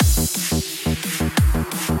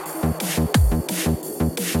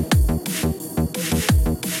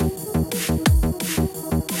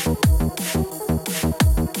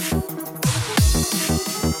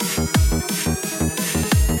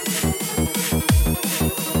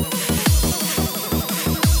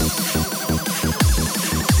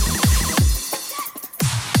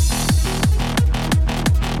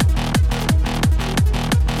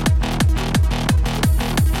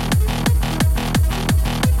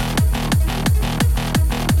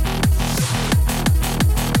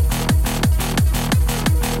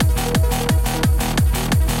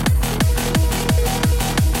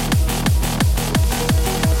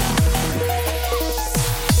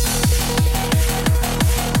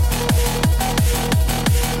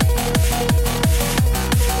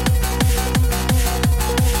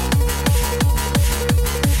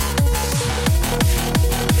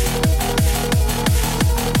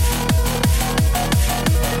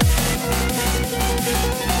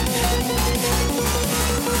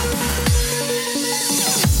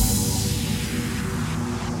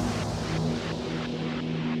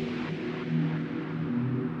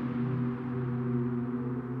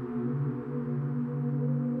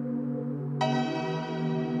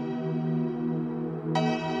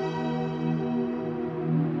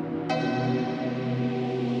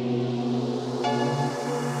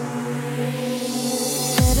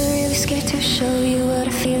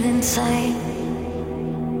inside.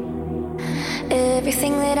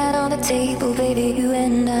 Everything laid out on the table, baby, you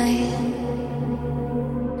and I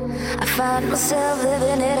find myself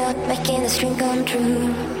living it up, making this dream come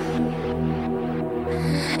true.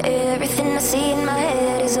 Everything I see in my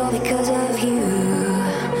head is all because of you.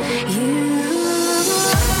 You.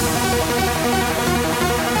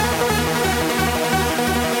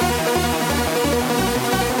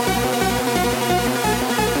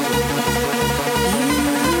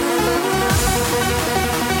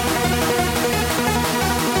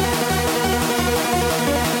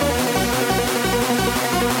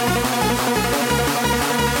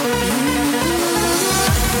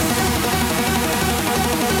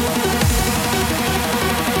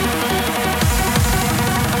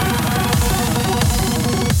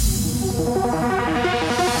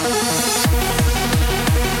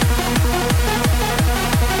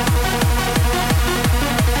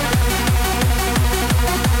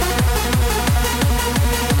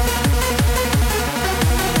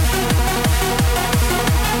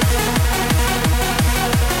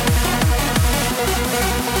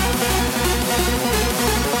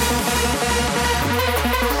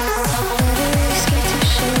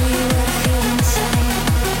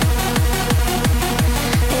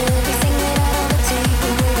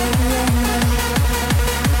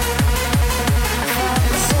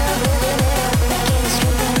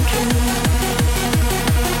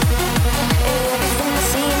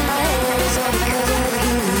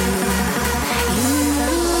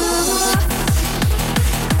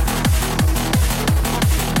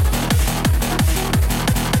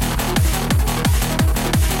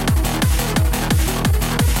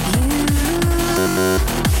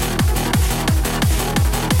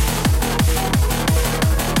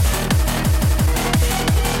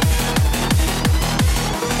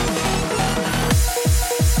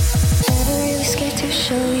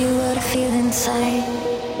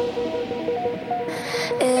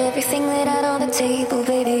 Everything laid out on the table,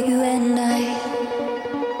 baby, you and I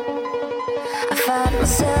find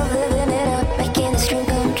myself living it up, making this dream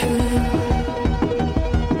come true.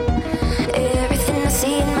 Everything I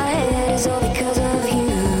see in my head is all because of you.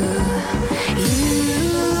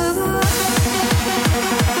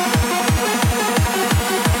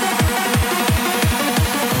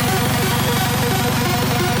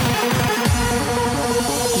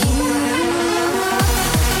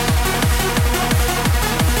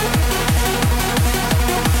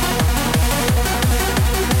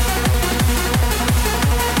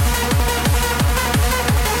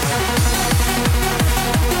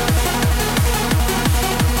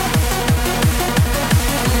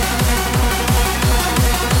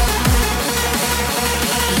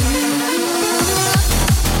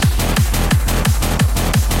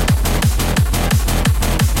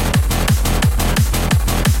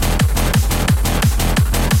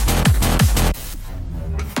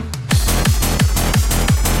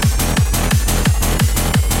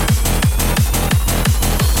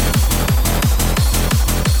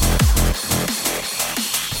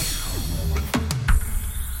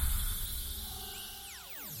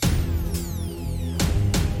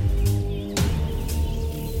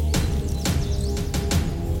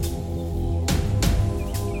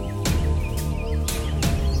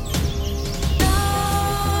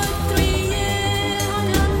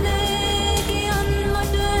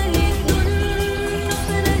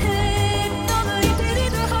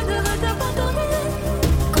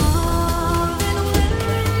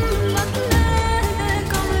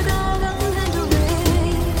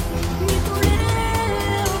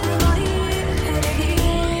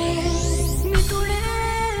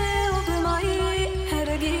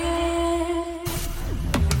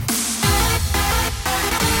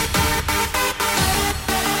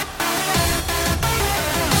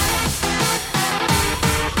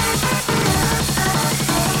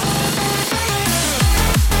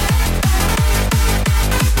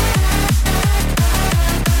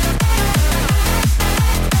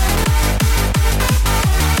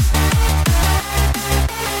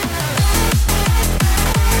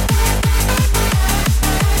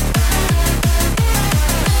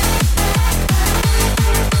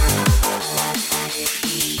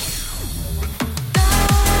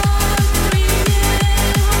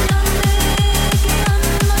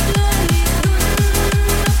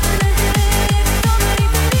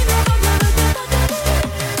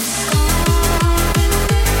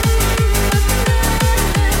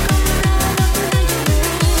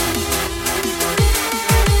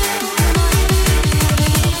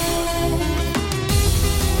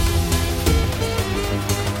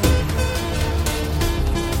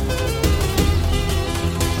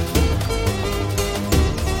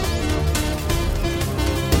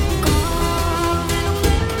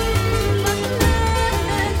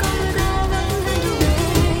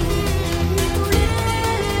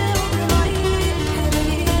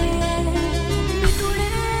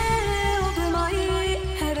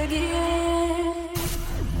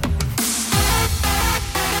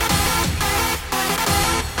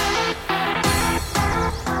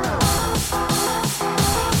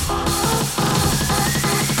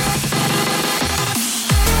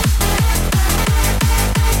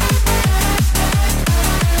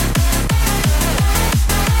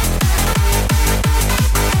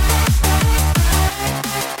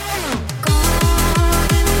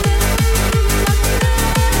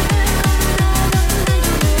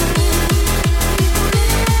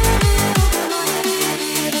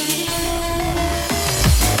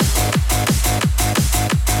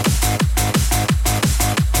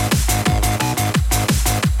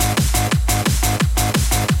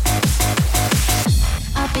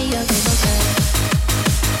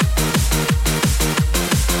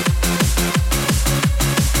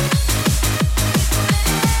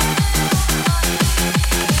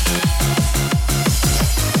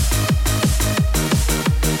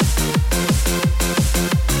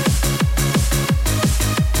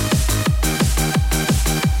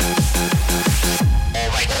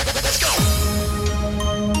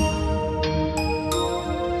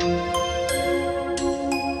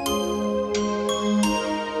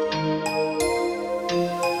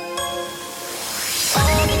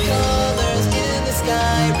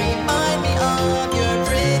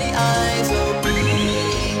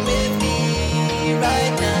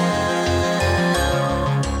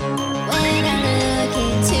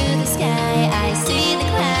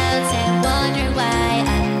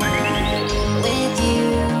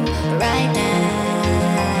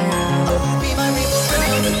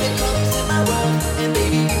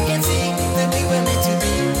 baby, you can see that we were meant to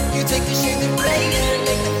be. You take the shades of gray and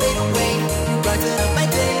make them fade away. You brighten up my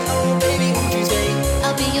day, oh baby, won't you stay?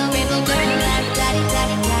 I'll be your rainbow girl, la da di da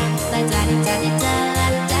di da, la da di da di da, la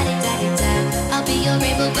da di da di da. I'll be your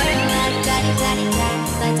rainbow girl, la da di da di da,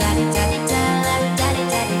 la da di da di da, la da di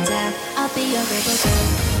da di da. I'll be your rainbow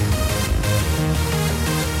girl.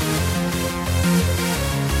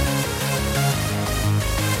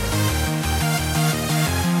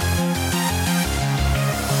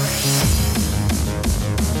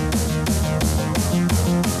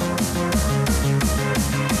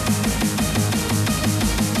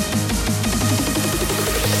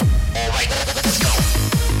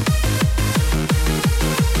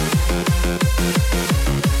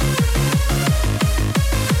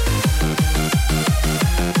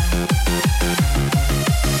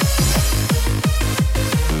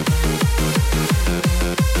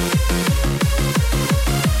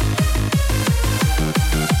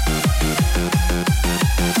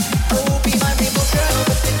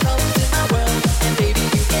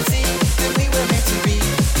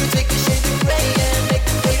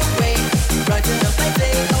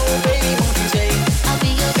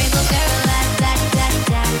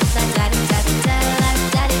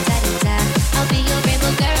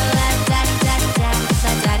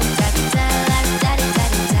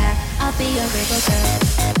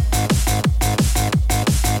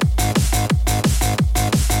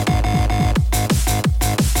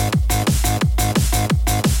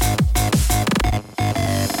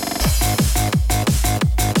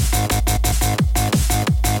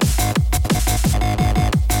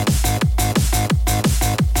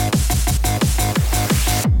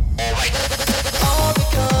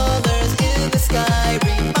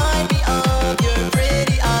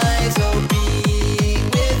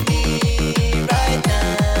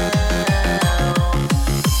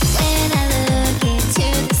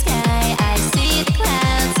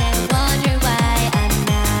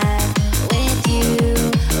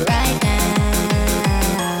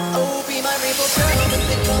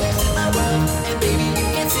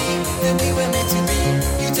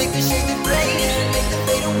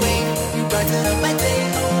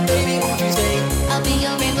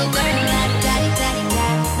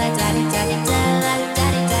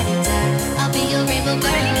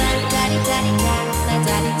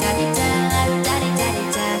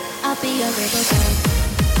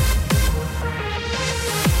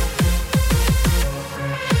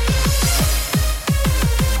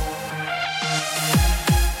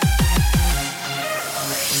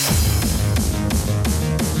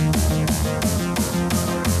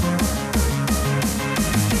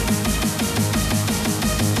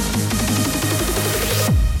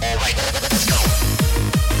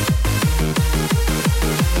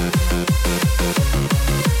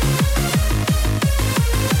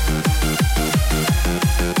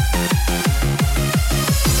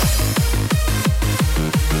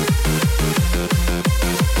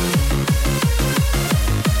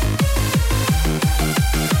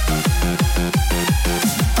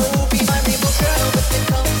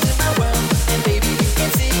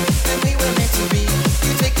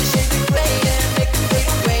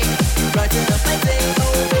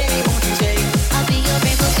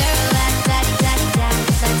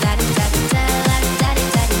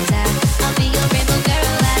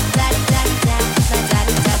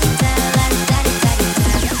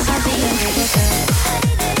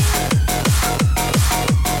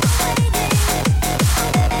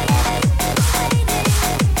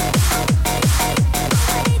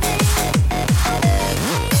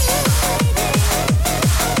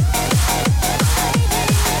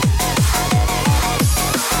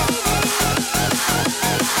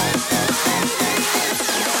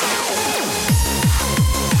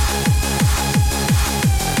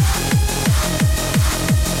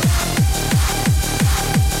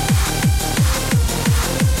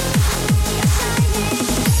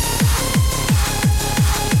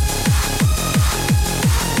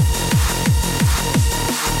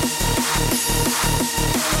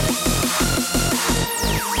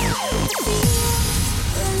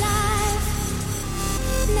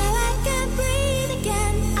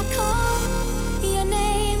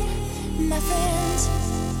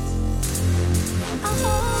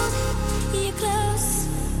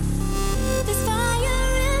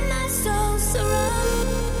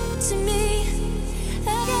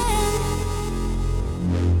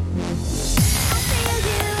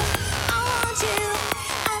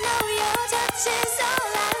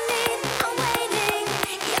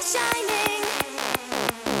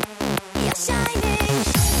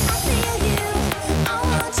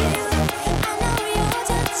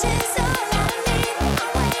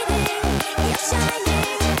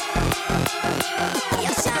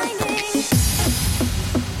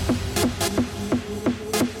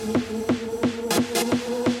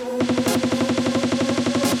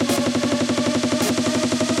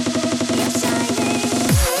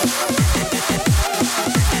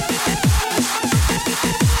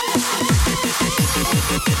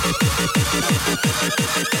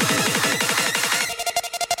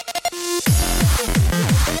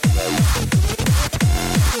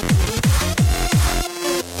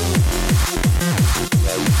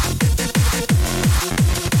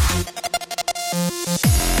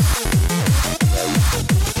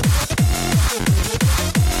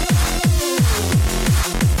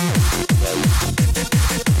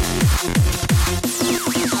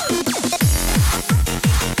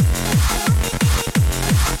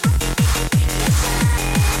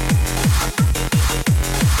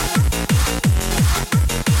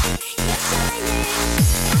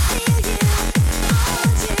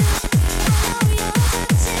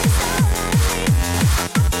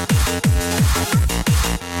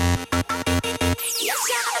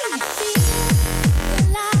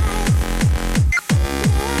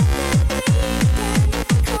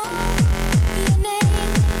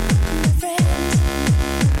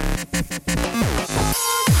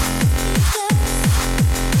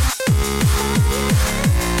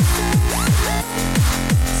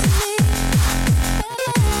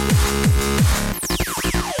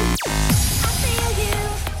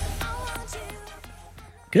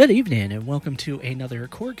 Good evening, and welcome to another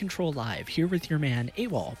Chord Control Live, here with your man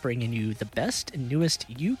AWOL, bringing you the best and newest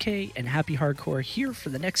UK and happy hardcore here for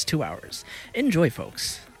the next 2 hours. Enjoy,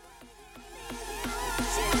 folks.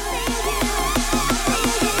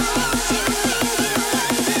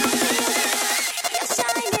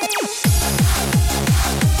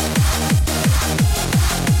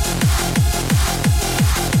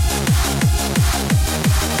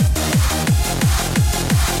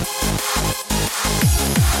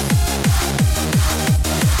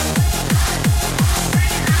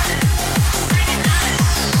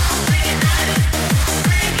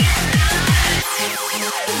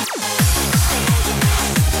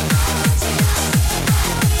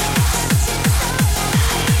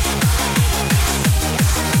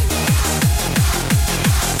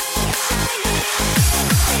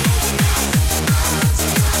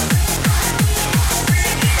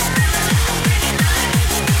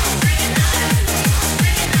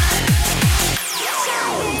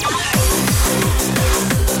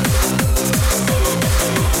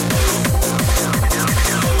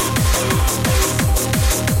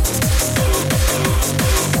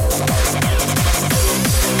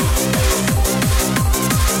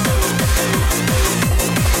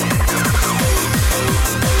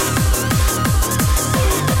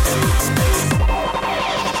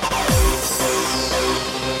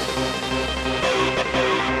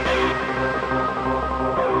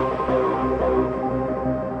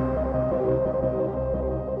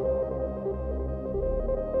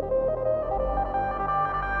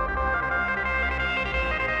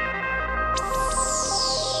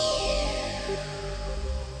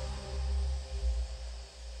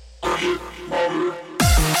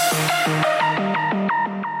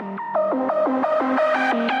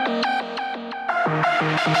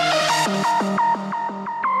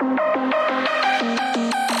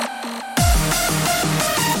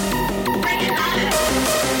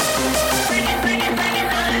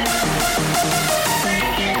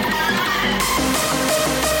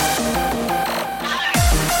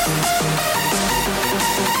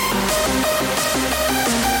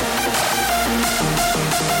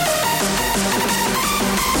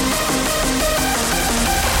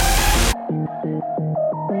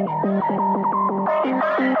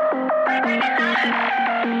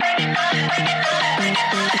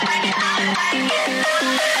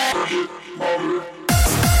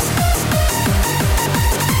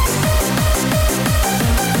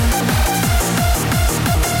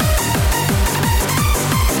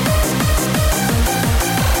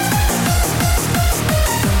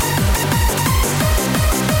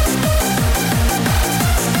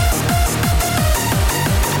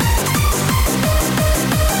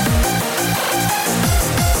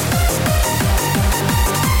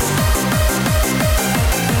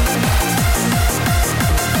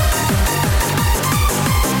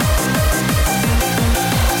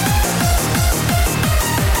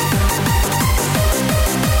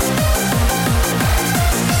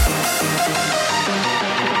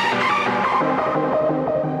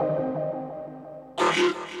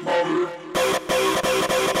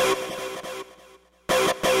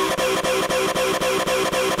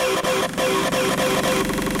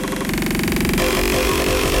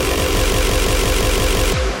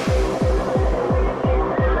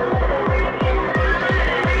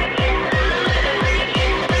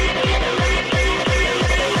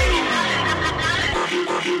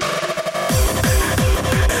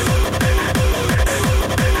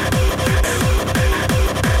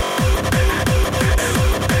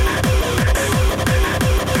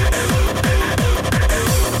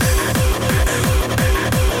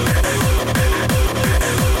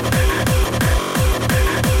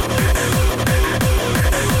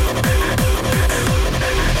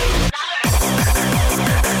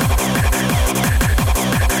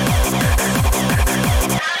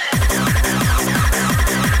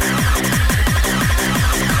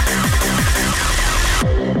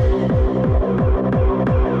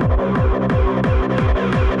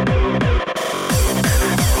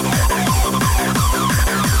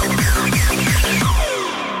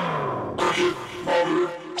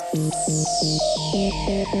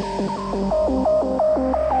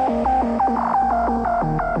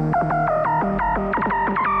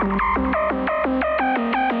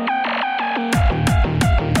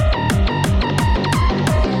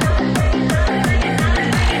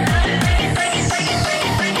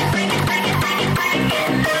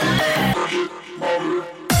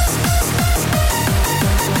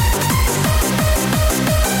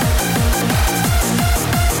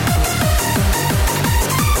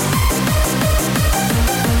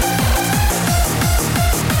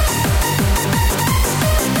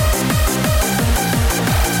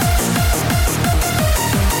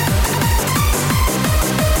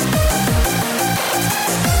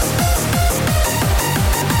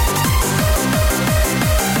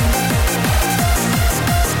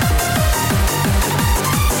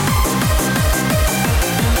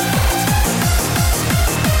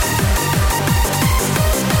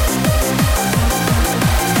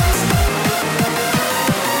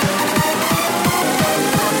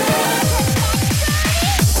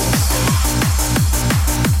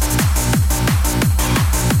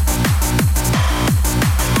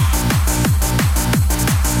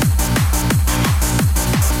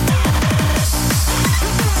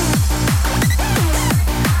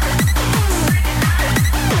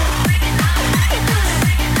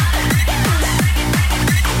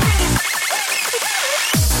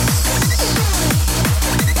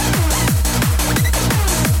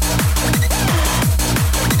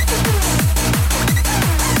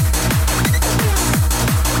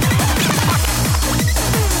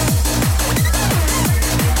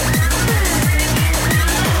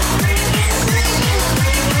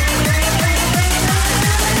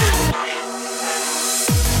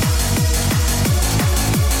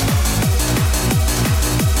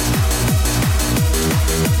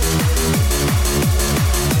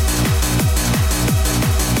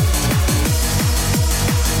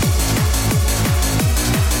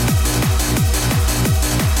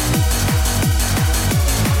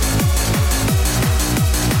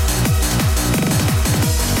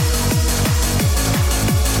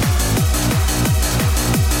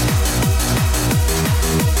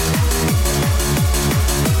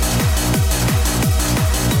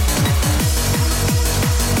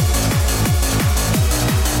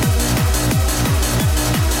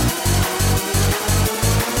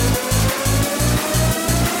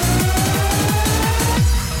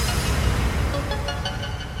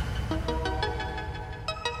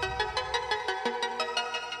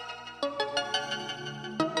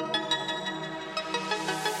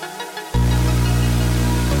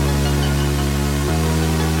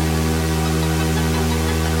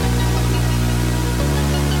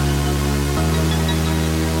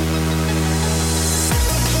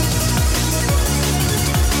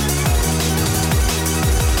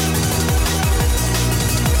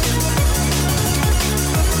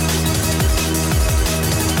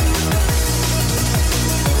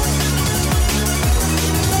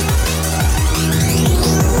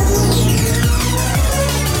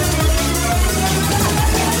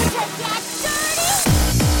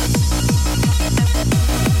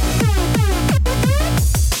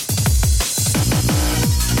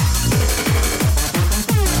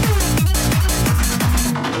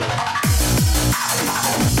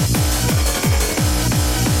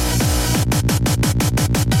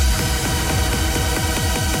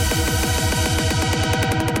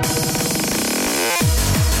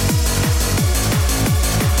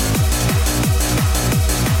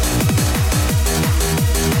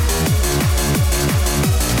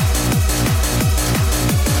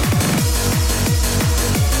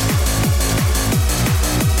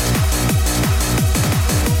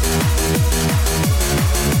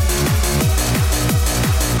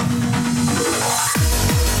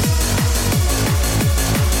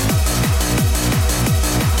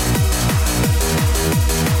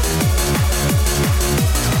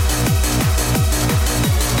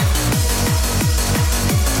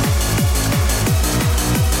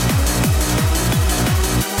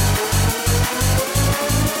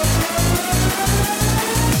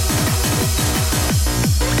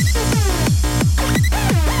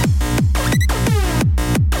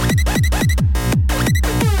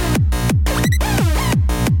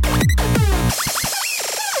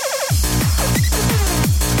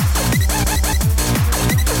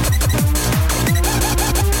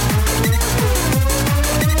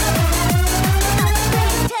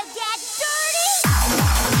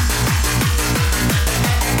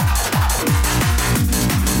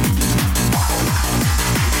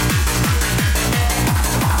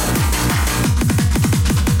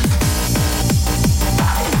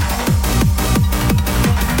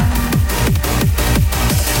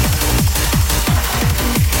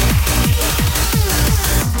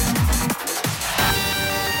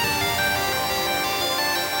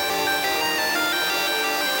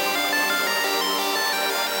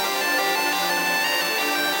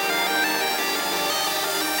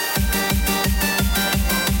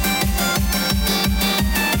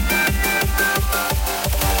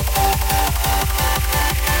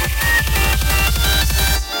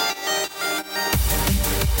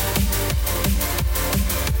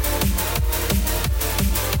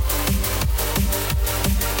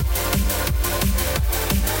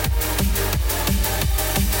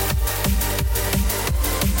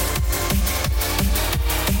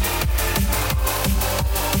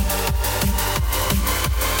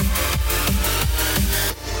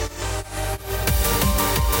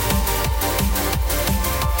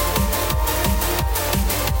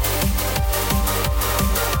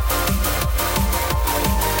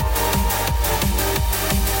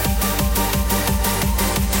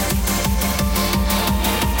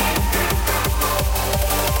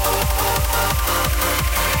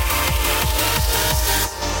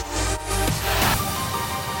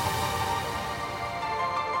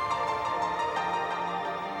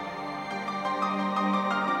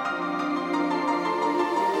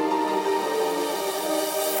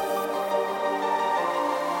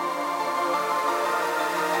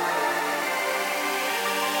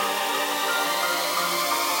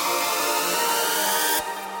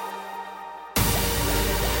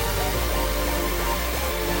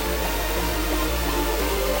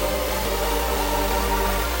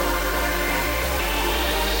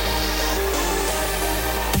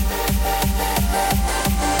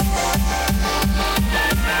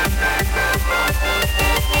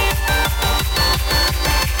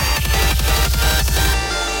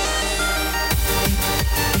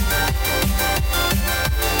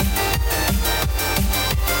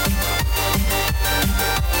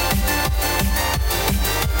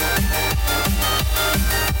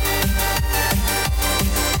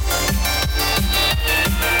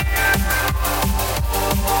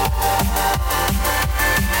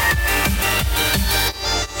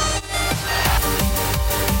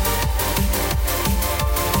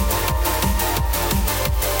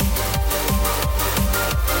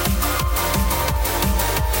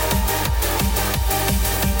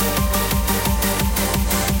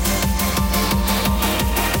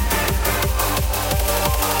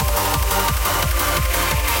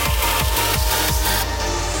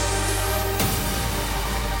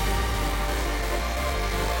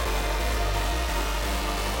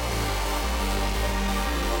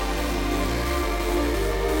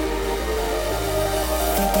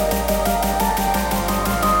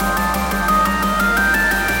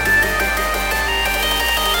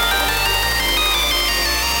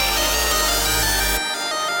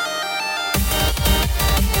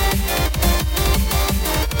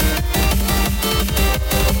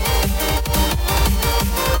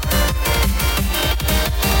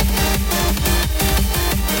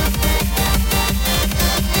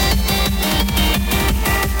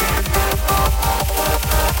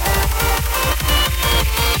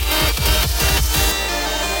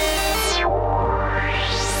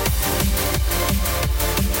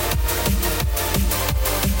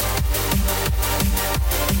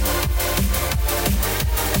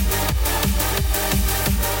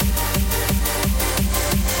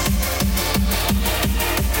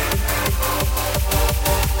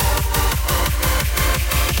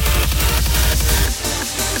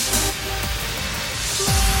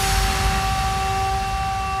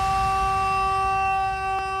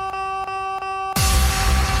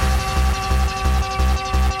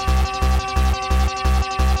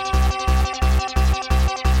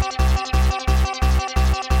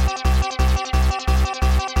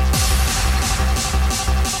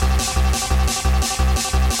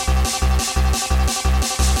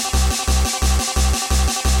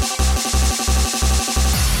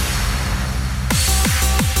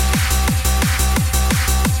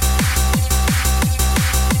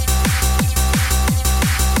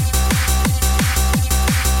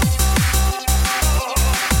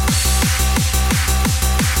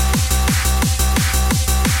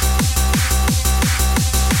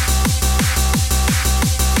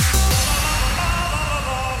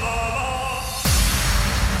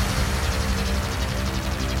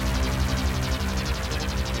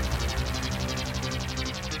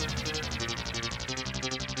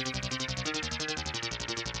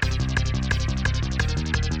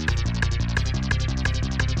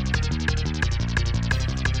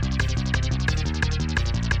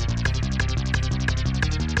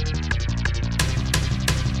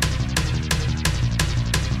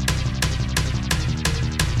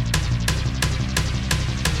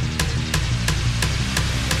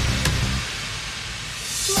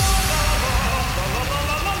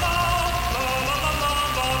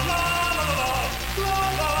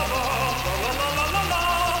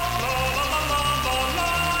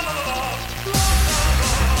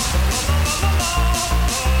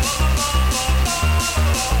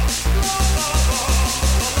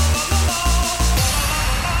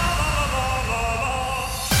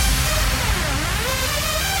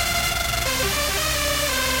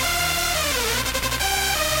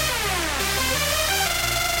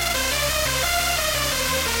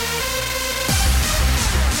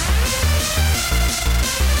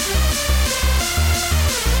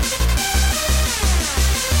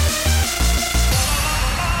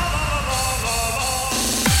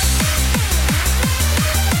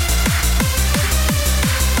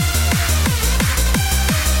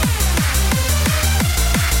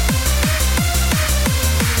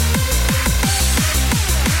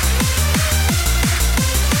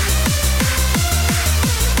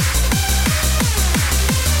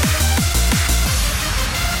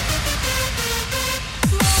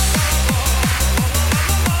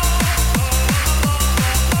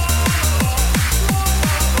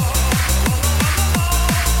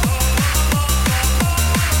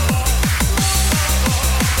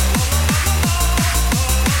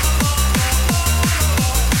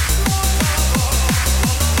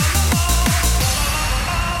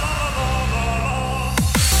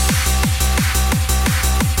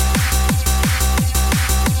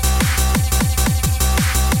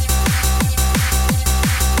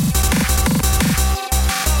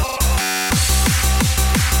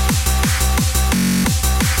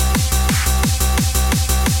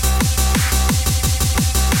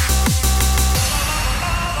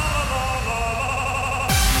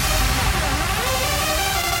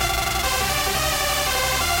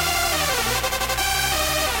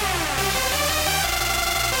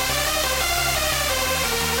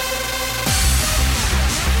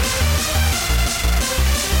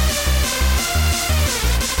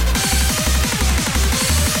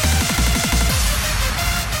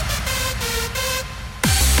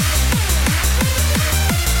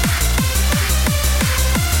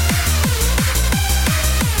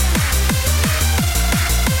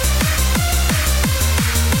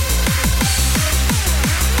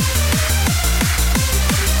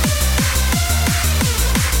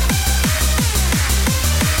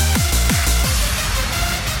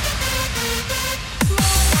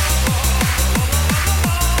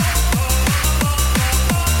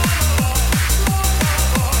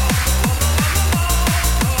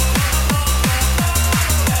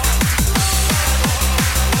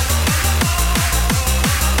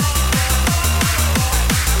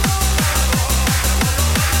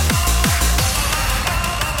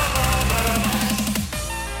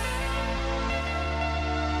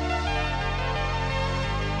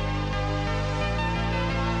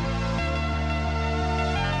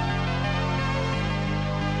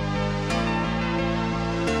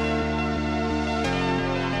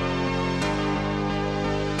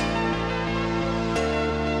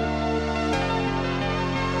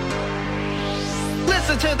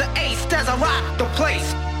 to the ace as I rock the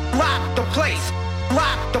place, rock the place,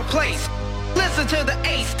 rock the place. Listen to the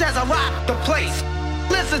ace as I rock the place.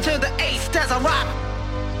 Listen to the ace as I rock.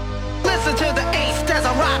 Listen to the ace as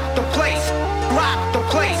I rock the place, rock the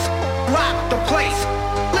place, rock the place.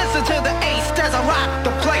 Listen to the ace as I rock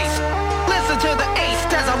the place. Listen to the ace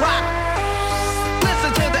as I rock.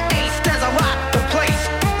 Listen to the ace as I rock the place,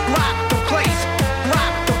 rock the place,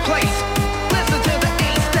 rock the place. Listen to the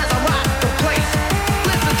ace as I rock the place.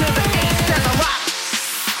 Listen to the ace as I rock.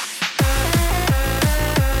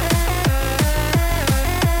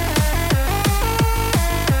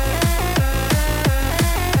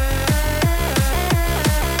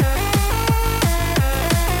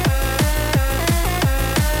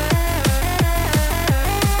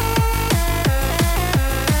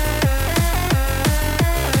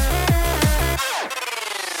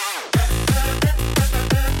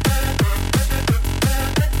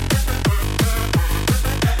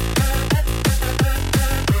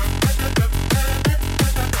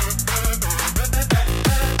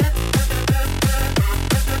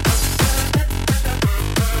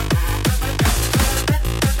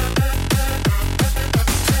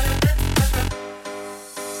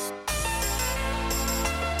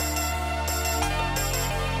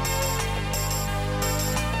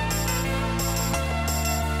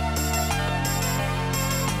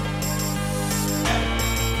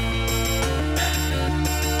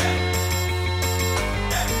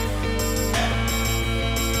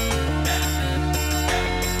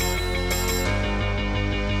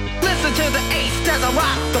 As I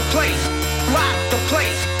rock the place, rock the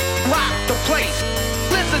place, rock the place.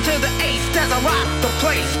 Listen to the ace as I rock the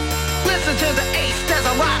place. Listen to the ace as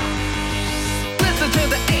I rock. Listen to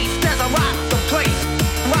the ace as I rock the place,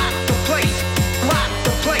 rock the place, rock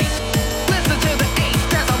the place. Listen to the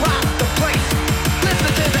ace as I rock the place.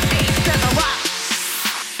 Listen to the ace as I rock.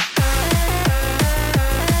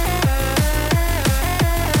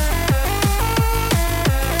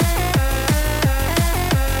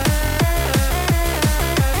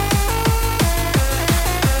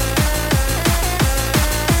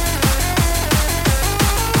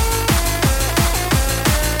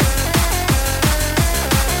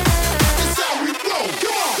 That's how we roll.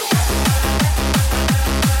 Come on.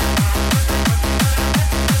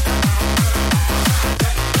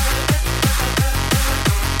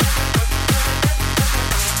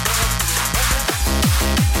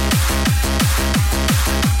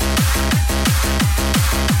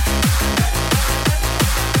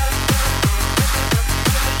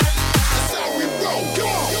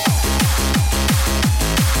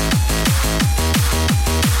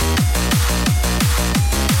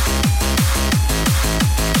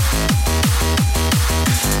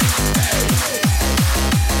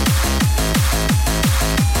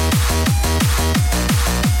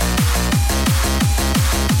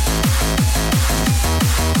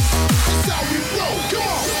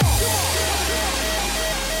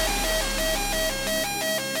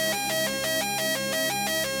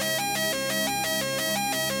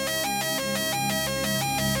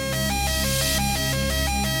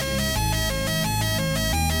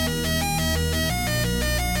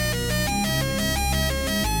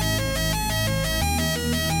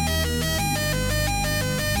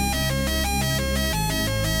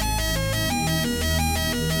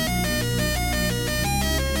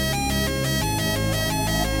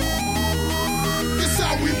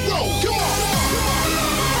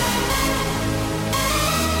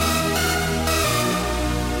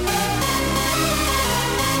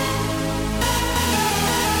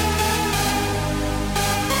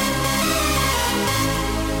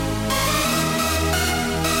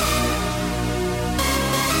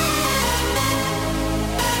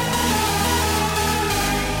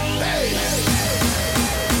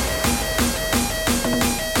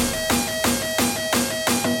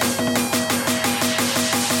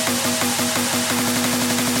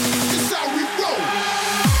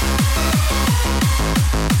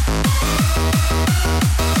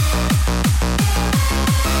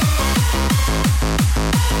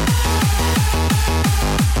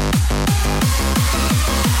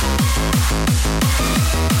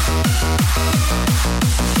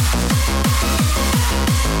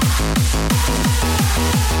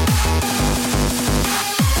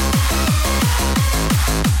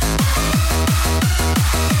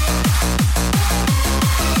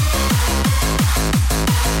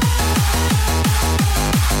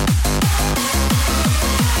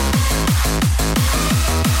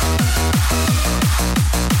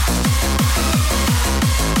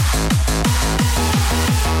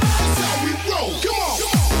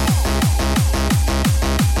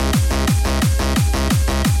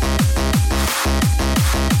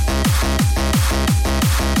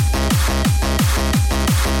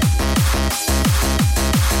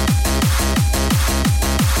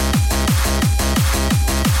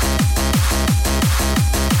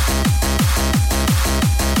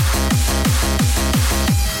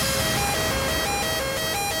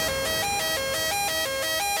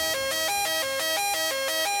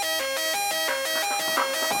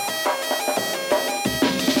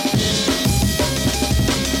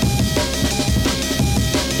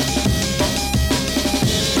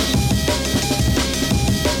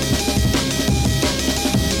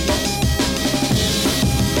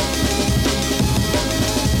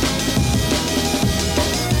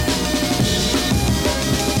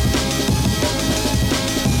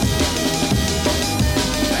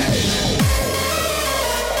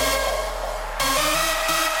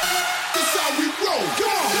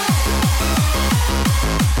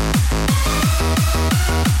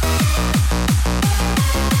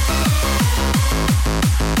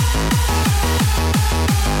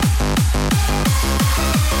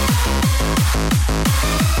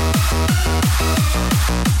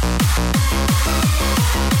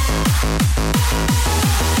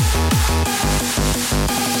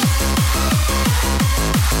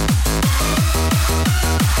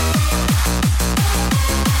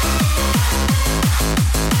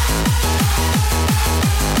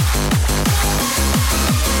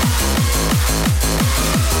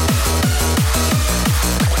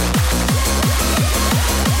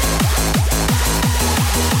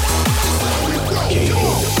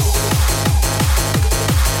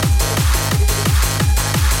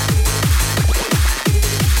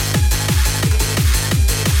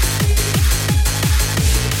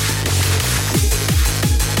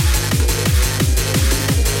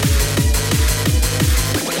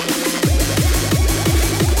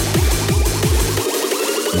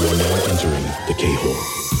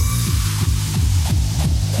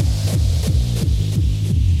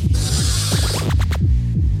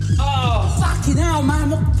 No,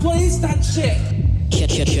 man, what is that shit?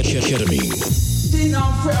 Ketamine. See, no,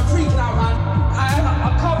 I'm freaking out, man. I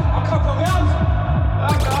can't put my arms.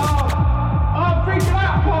 I'm freaking out.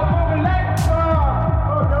 I can't put my legs.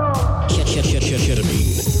 Oh, no.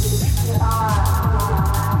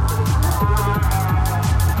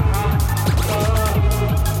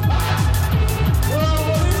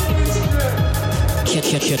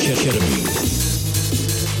 Ketamine. Ketamine.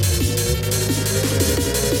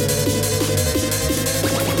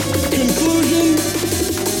 Conclusion?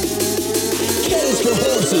 Cat is for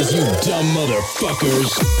horses, you dumb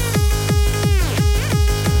motherfuckers.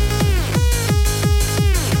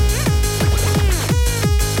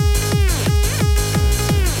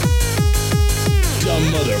 Dumb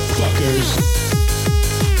motherfuckers.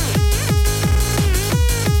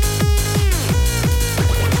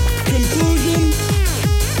 Conclusion?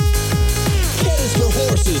 Cat is for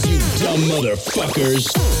horses, you dumb motherfuckers.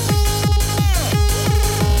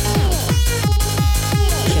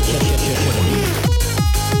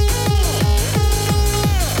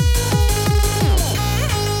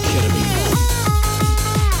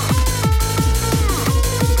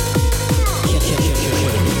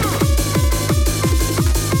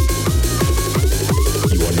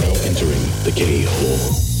 The gay hole.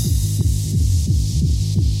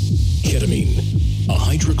 Ketamine, a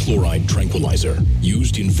hydrochloride tranquilizer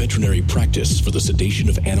used in veterinary practice for the sedation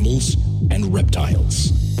of animals and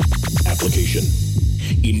reptiles. Application: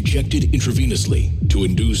 injected intravenously to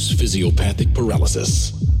induce physiopathic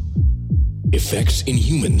paralysis. Effects in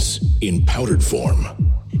humans in powdered form.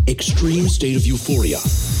 Extreme state of euphoria,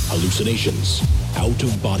 hallucinations,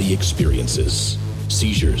 out-of-body experiences,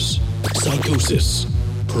 seizures, psychosis,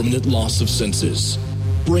 permanent loss of senses,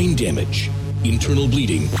 brain damage, internal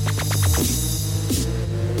bleeding,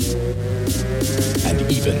 and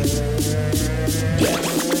even death.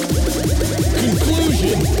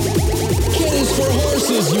 Conclusion! Kid is for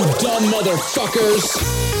horses, you dumb motherfuckers!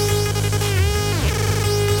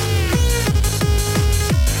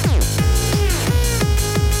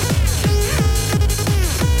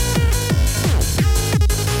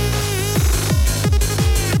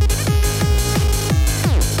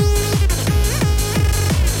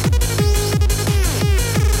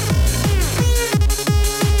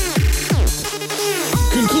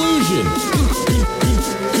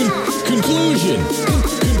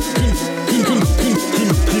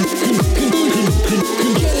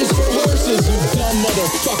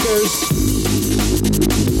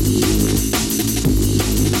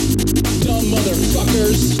 Dumb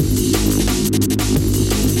motherfuckers.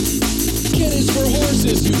 Kid is for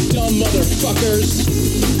horses, you dumb motherfuckers.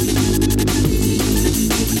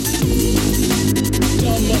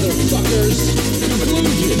 Dumb motherfuckers.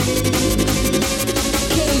 Conclusion.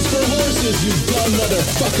 Kid is for horses, you dumb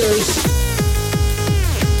motherfuckers.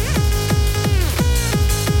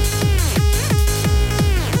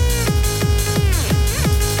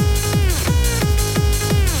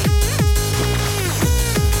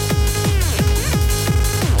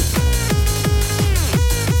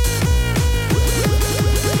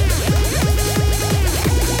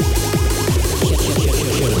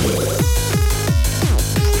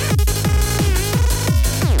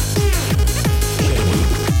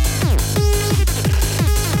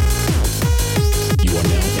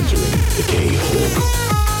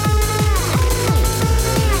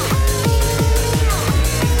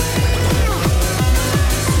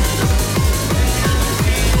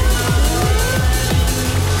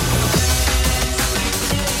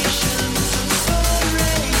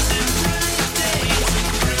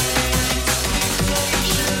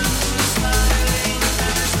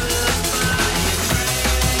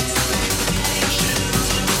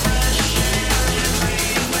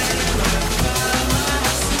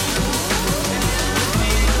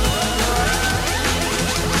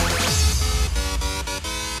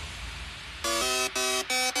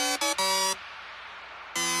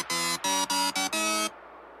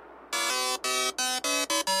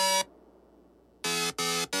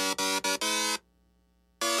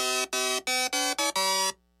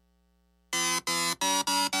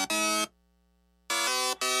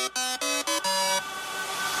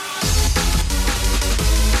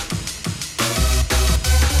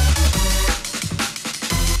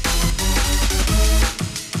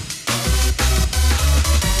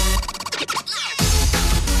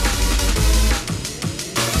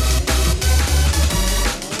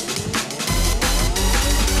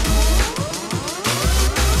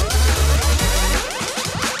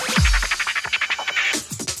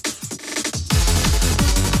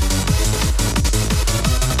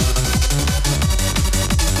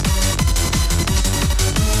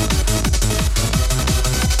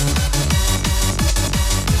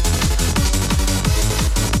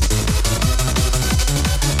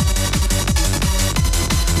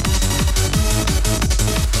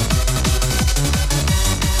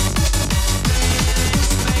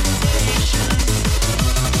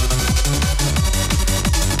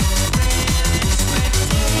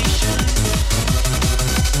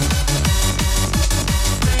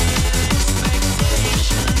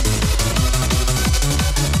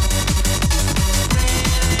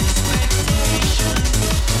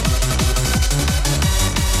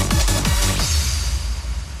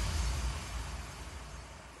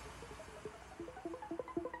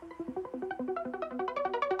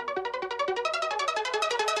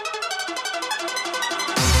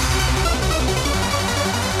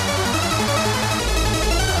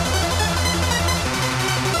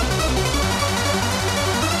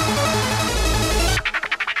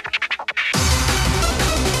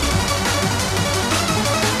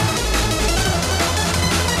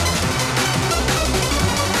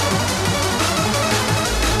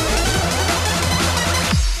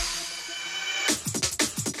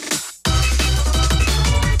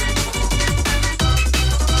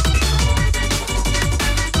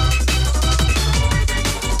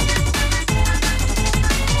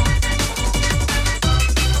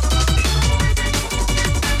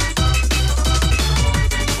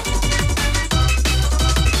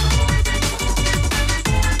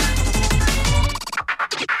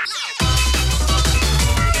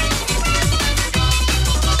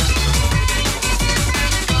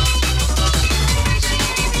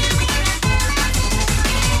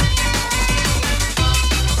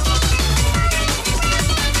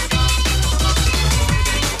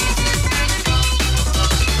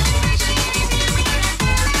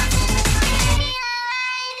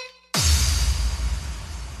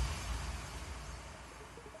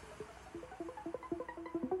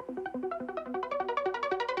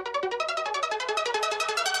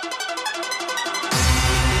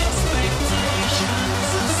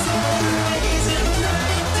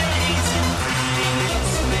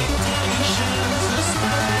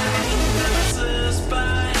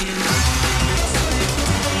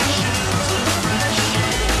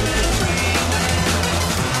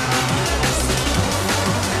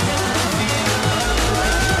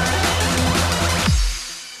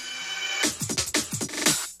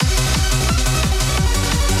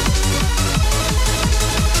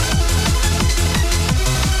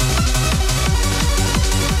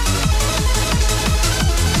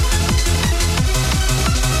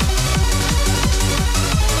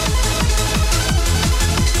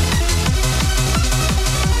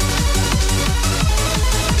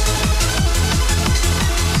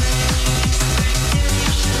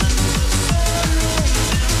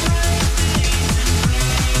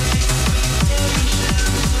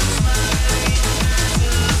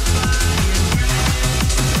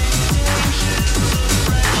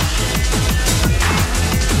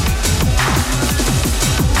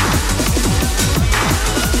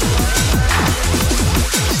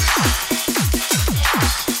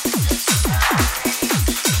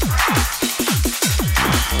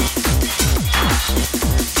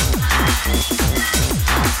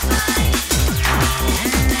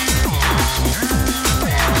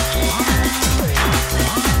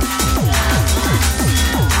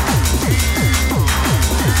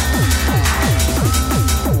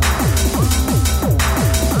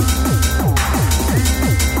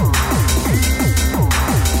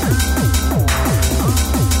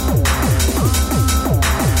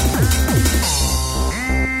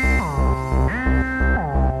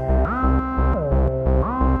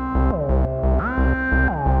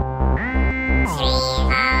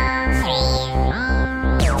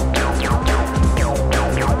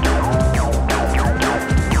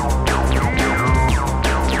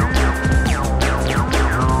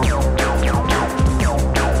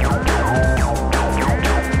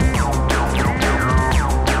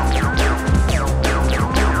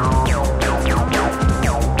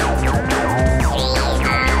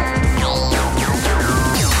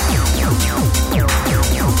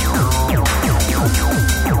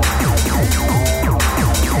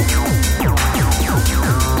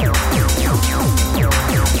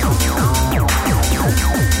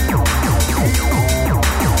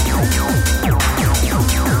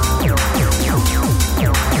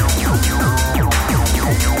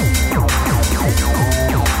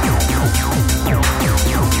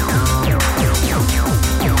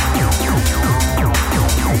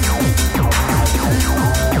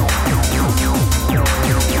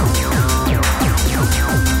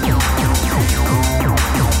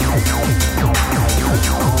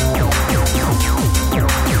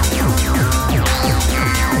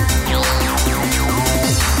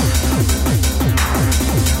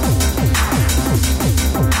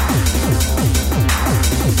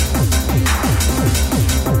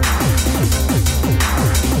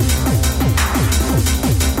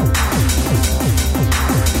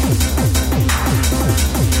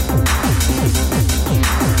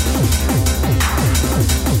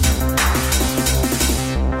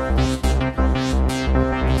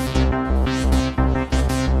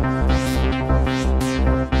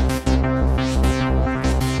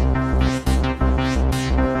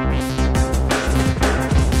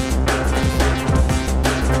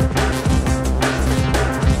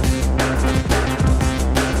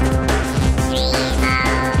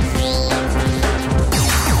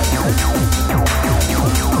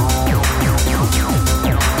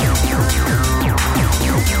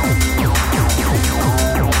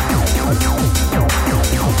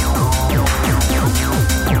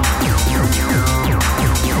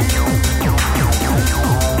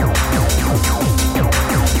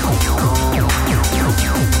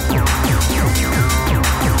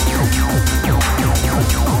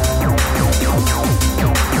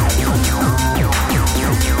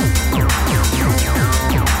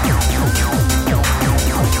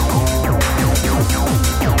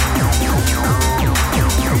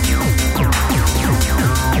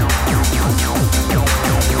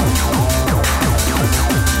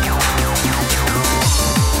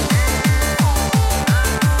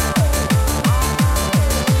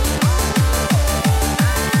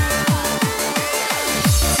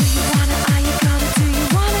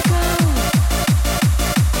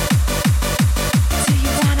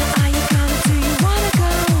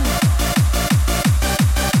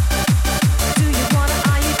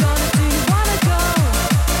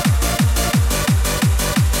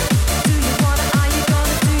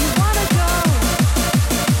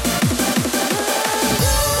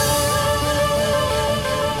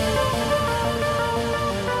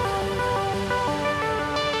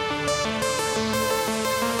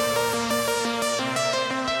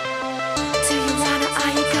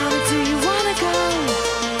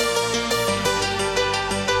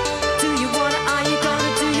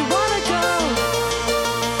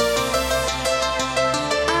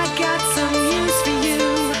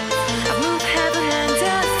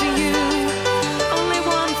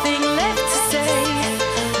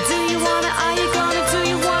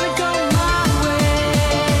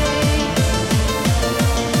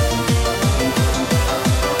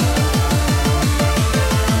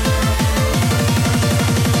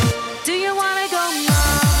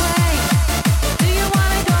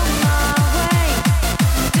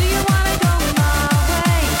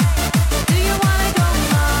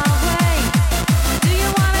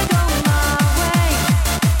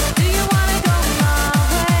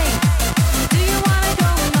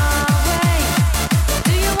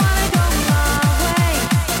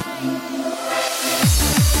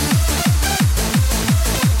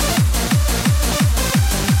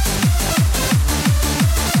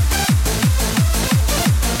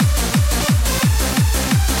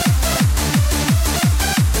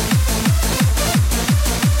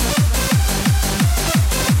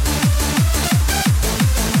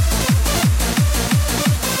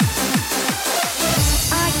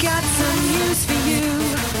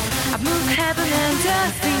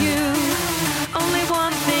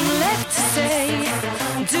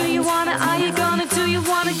 Are you gonna, do you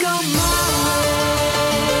wanna go my way?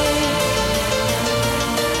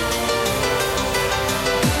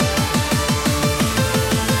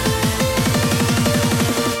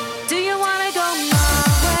 Do you wanna go my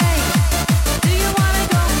way? Do you wanna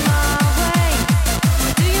go my way?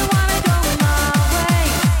 Do you wanna go my way?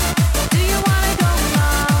 Do you wanna go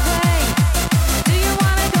my way? Do you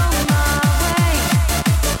wanna go my way?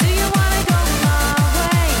 Do you wanna go my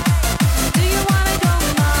way? Do you wanna go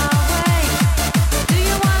my way? Do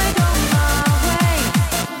you wanna go my way?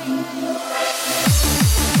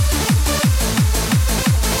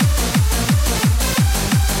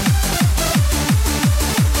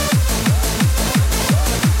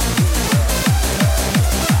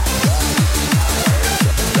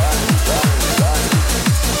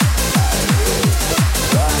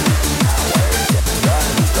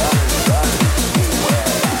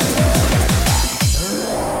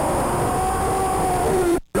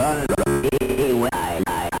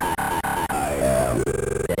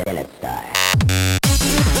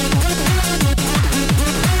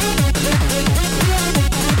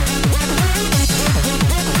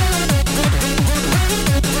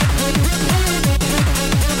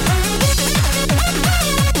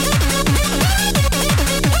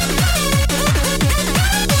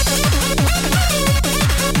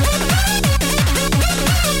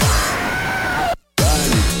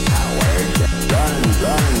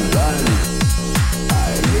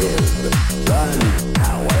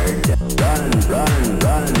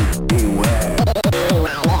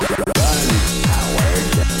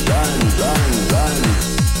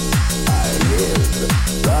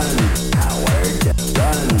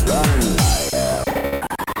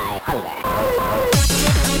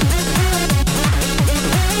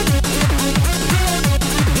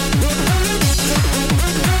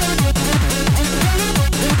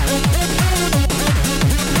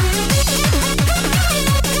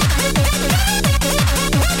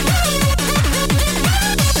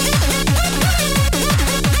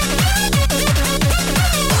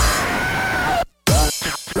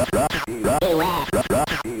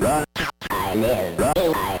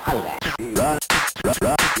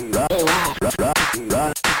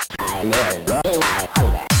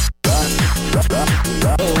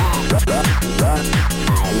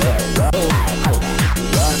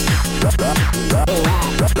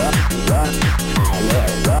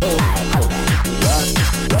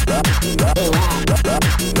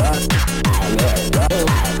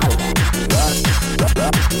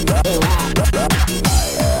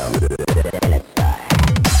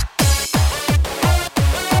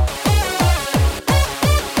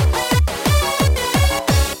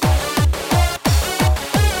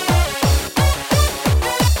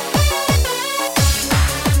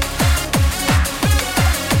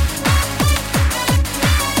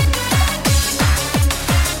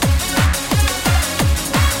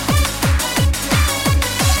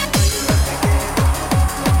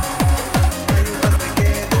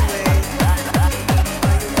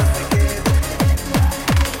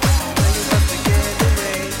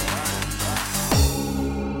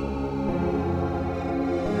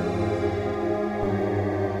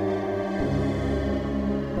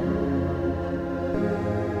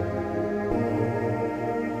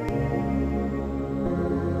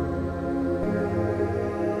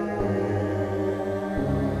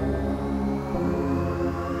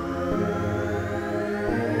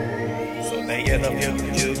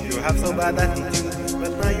 You have so bad attitude,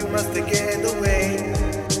 but now you must get away.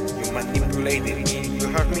 You manipulated me, you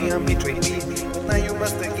hurt me and betrayed me, but now you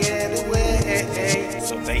must get away.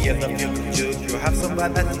 So they end up you have so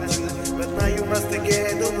bad attitude, but now you must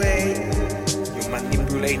get away. You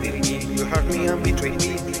manipulated me, you hurt me and betrayed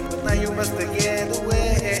me, but now you must get away.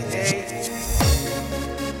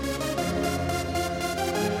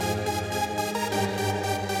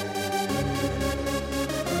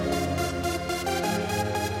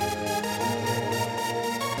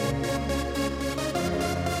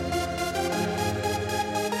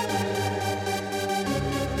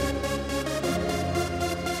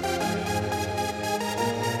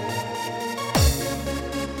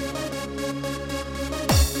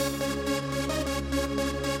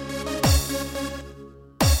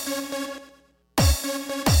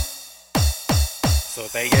 So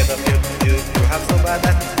they get up you have so bad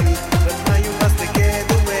attitude, but now you must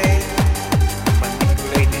get away. You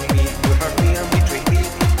manipulated me, you hurt me and betrayed me,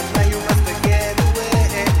 but now you must get away.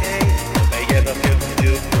 So they get up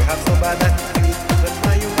you have so bad attitude, but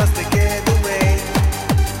now you must get away.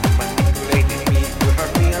 You manipulated me, you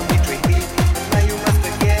hurt me and betrayed me, but now you must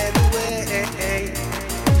get away.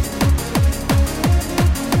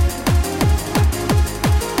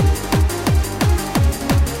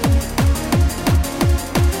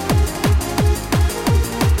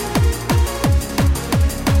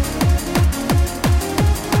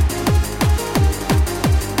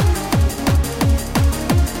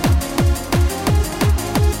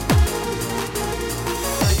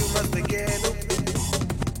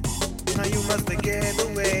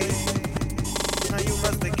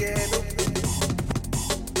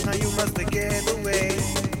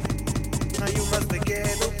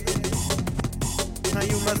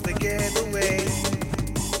 must get away.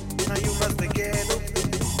 Now you must get away.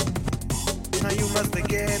 Now you must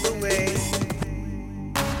get away.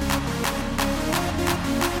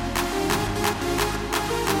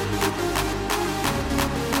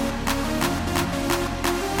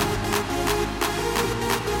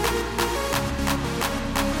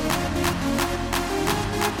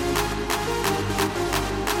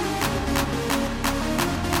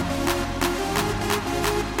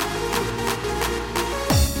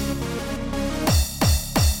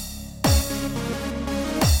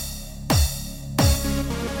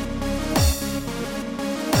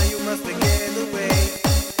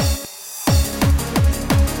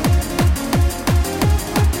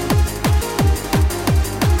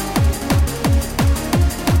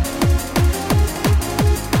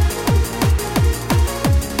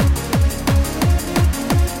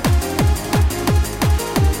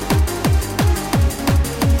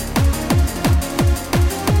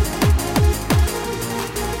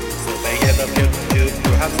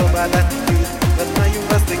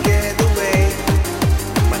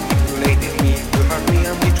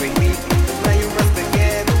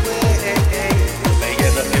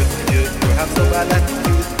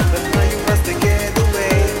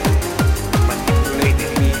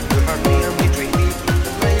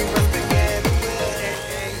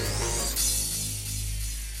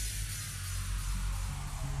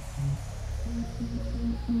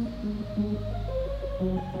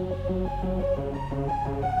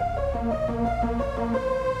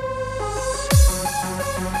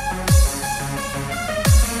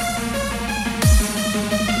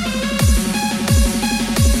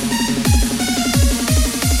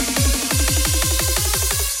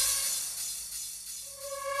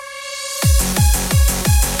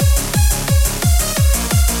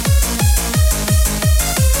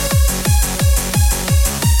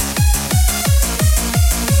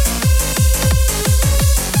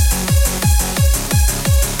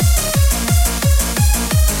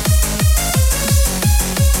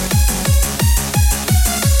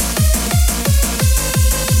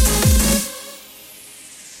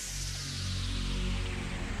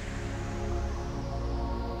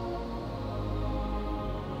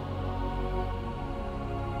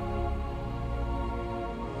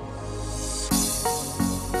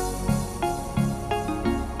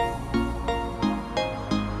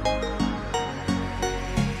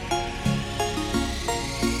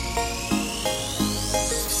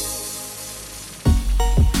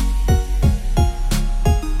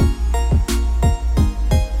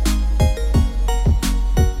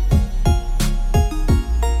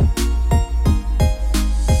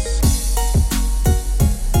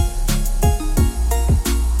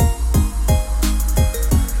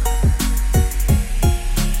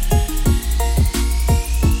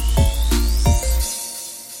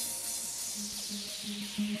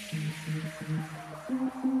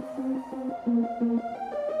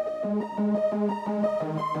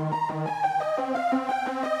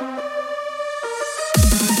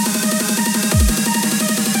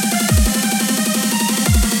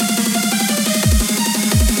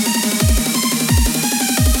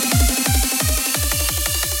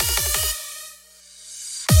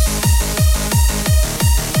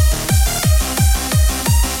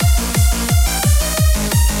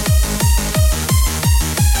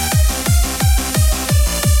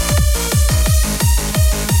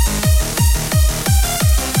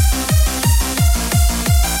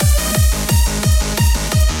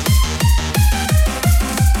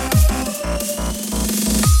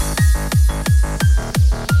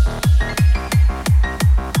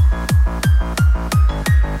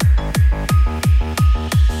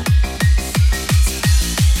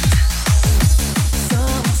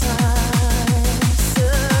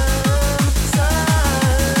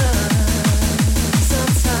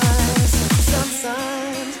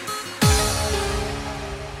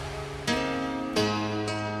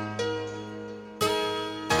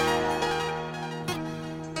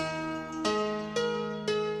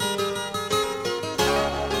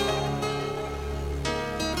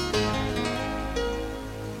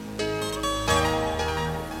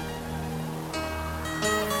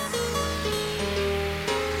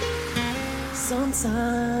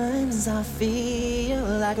 Sometimes I feel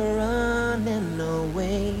like running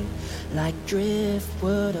away, like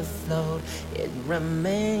driftwood afloat. It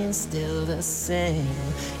remains still the same.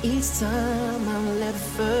 Each time I'm led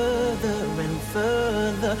further and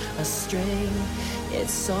further astray.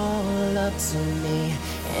 It's all up to me,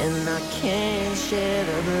 and I can't share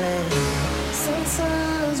the blame.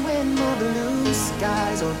 Sometimes when my blue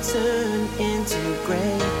skies all turn into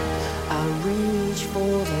gray, I reach for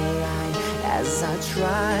the light as I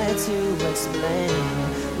try to explain.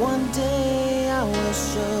 One day I will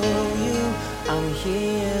show you I'm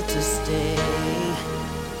here to stay.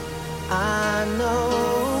 I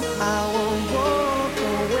know I won't walk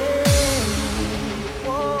away,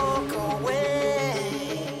 walk away,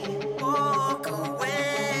 walk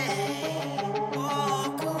away,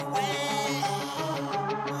 walk away,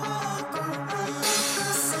 walk away.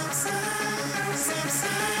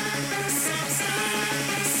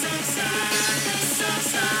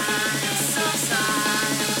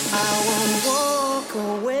 I won't walk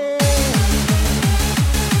away.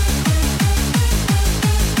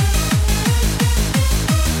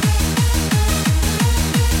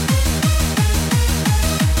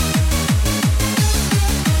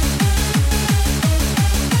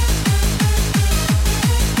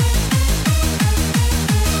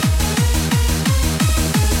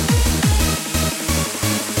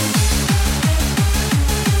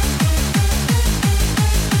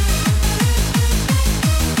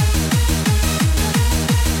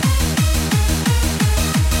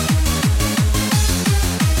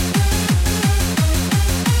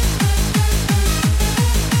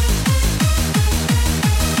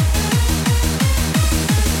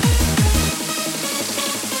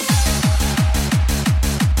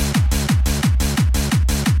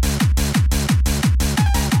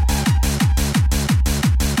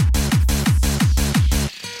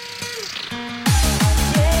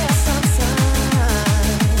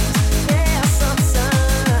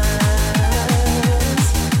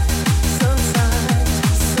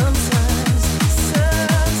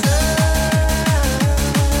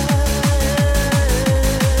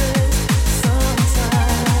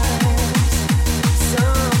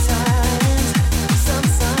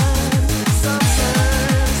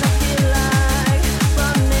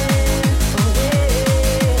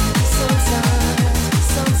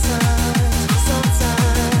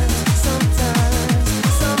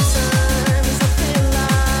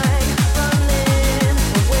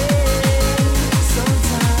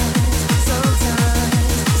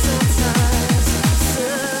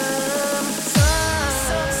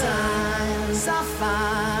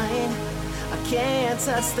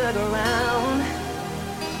 Touch the ground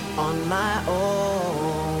on my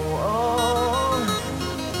own,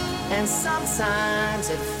 and sometimes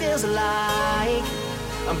it feels like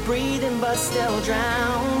I'm breathing but still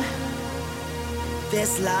drown.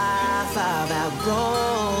 This life I've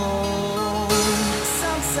outgrown.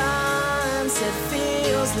 Sometimes it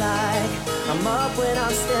feels like I'm up when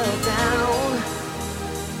I'm still down.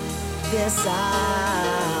 This I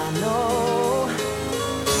know.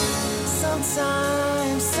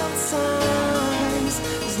 Sometimes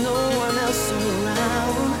there's no one else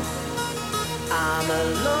around. I'm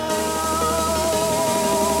alone.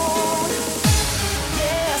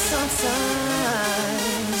 Yeah,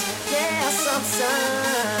 sometimes. Yeah, sometimes.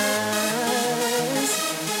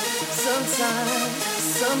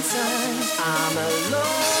 Sometimes I'm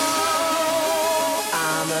alone.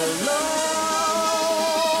 I'm alone.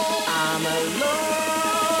 I'm alone.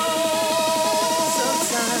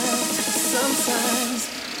 Sometimes.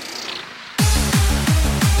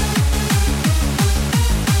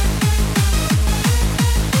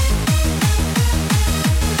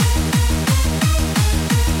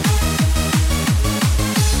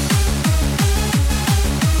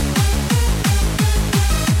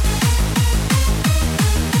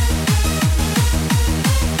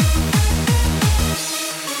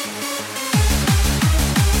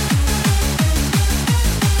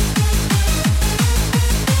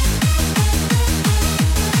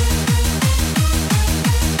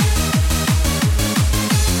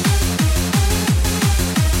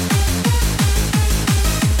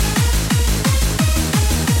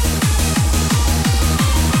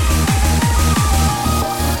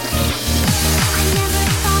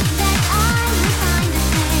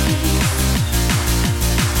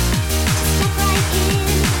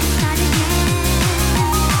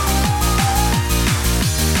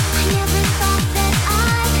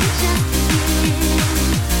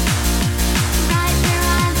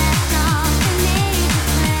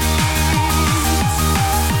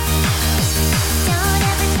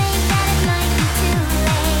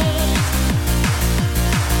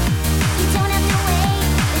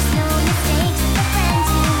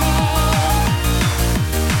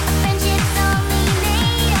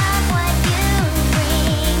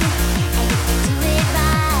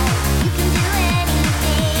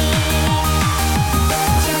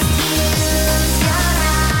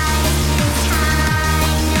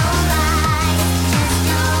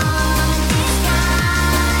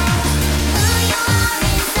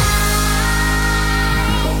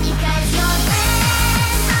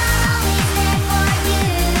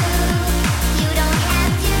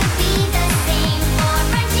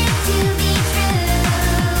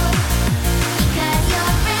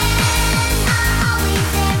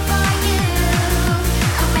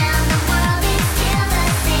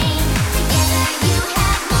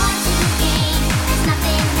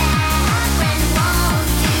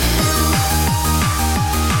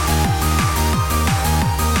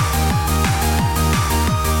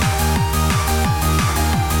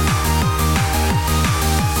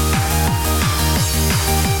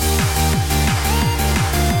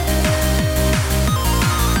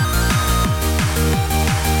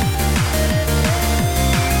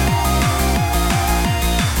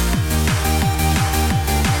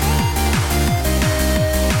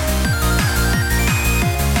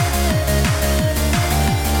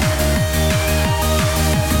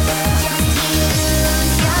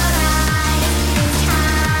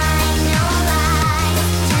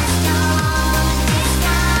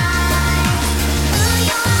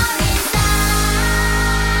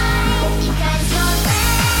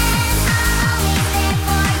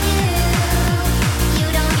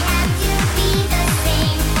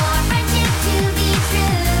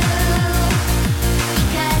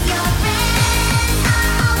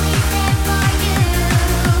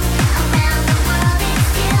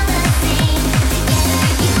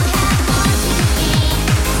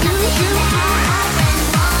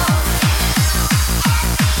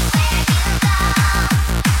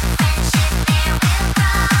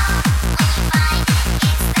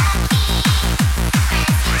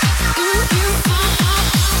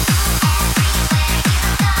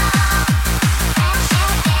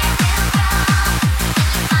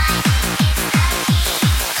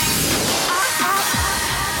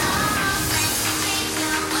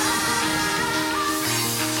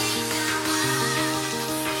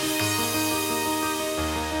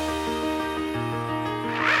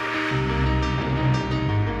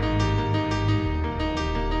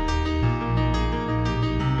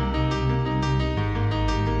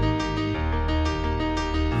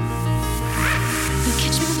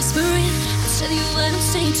 tell you what I'm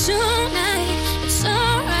saying tonight. It's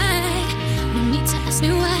alright. No need to ask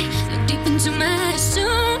me why. Look deep into my eyes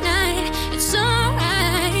tonight. It's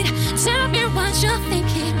alright. Tell me what you're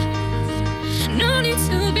thinking. No need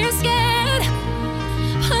to be scared.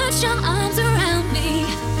 Put your arms around me,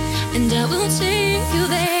 and I will take you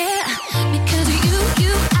there. Because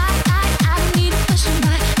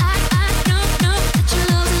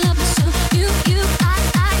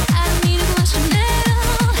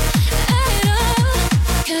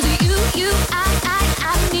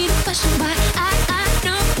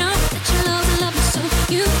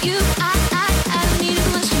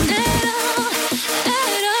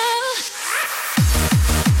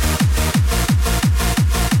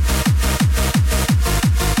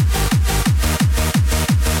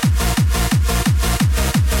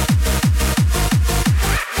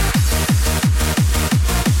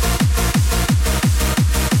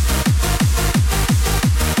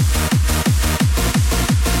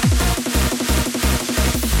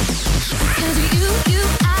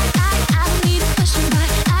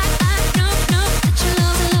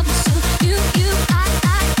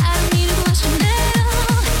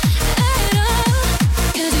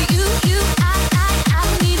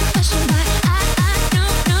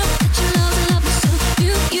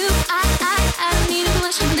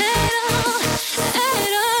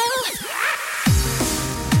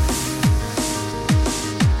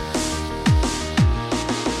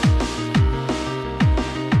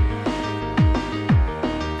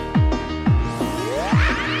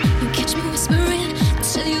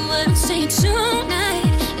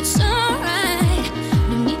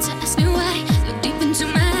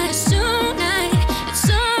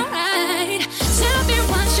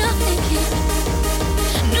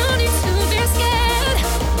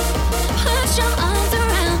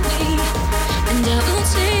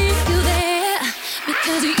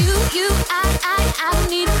I don't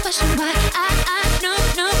need a question why. I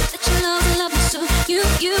know that you love me so.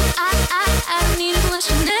 I don't need a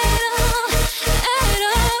question at all.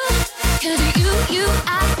 Because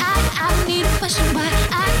I don't need a question why.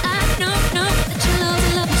 I know that you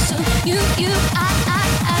love me so. I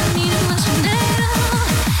don't need a question at all.